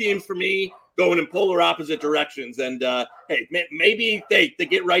just two teams for me going in polar opposite directions. And hey, maybe they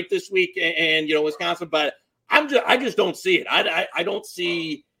get right this week, and Wisconsin, but I just don't see it. I don't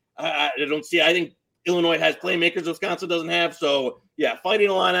see. I think Illinois has playmakers Wisconsin doesn't have. So yeah, Fighting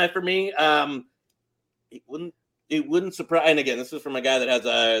Illini for me. It wouldn't surprise. And again, this is from a guy that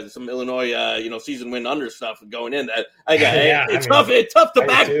has some Illinois, season win under stuff going in. That it's tough to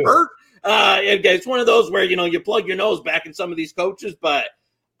back hurt. It's one of those where you plug your nose back in some of these coaches, but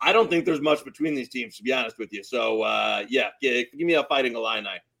I don't think there's much between these teams, to be honest with you. So give me a Fighting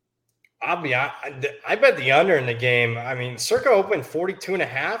Illini. I bet the under in the game. I mean, Circa opened 42.5.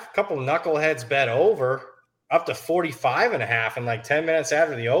 A couple knuckleheads bet over up to 45.5 in like 10 minutes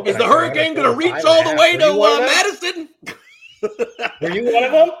after the open. Is the Hurricane going to reach all the way to Madison? Were you one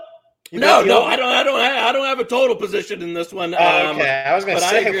of them? No, I don't have a total position in this one. Okay, I was going to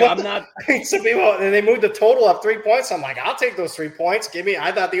say, I'm not. Some people they moved the total up 3 points. I'm like, I'll take those 3 points.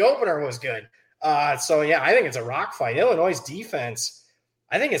 I thought the opener was good. I think it's a rock fight. Illinois' defense,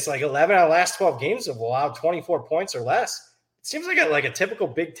 I think it's like 11 out of the last 12 games have allowed 24 points or less. It seems like a typical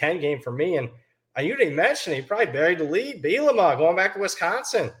Big Ten game for me. And you didn't mention he probably buried the lead. Bielema going back to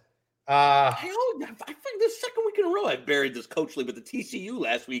Wisconsin. I think the second week in a row I buried this coach lead with the TCU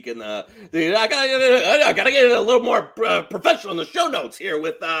last week, and I gotta get a little more professional in the show notes here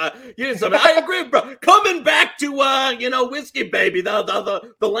with I agree, bro. Coming back to whiskey baby, the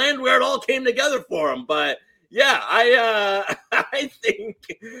land where it all came together for him. But yeah, I think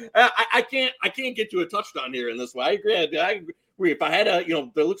I can't get to a touchdown here in this one. I agree. I agree. If I had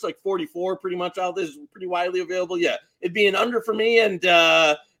there looks like 44 pretty much out there is pretty widely available. Yeah, it'd be an under for me, and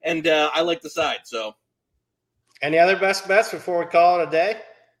I like the side. So, any other best bets before we call it a day?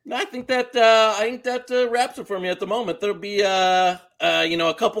 No, I think that wraps it for me at the moment. There'll be a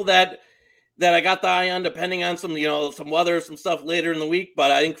couple that I got the eye on, depending on some some weather, some stuff later in the week. But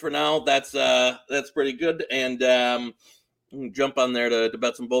I think for now that's pretty good, and jump on there to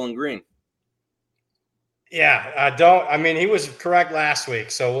bet some Bowling Green. Yeah, he was correct last week,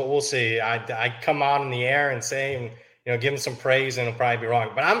 so we'll see. I come out in the air and say, give him some praise, and he'll probably be wrong.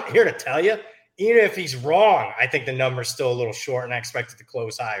 But I'm here to tell you, even if he's wrong, I think the number's still a little short, and I expect it to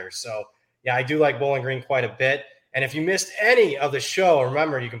close higher. So, yeah, I do like Bowling Green quite a bit. And if you missed any of the show,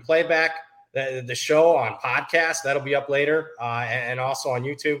 remember, you can play back the show on podcast. That'll be up later, and also on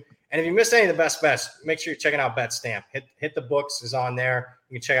YouTube. And if you missed any of the best bets, make sure you're checking out BetStamp. Hit the Books is on there.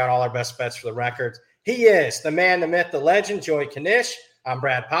 You can check out all our best bets for the records. He is the man, the myth, the legend, Joey Knish. I'm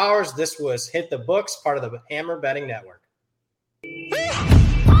Brad Powers. This was Hit the Books, part of the Hammer Betting Network.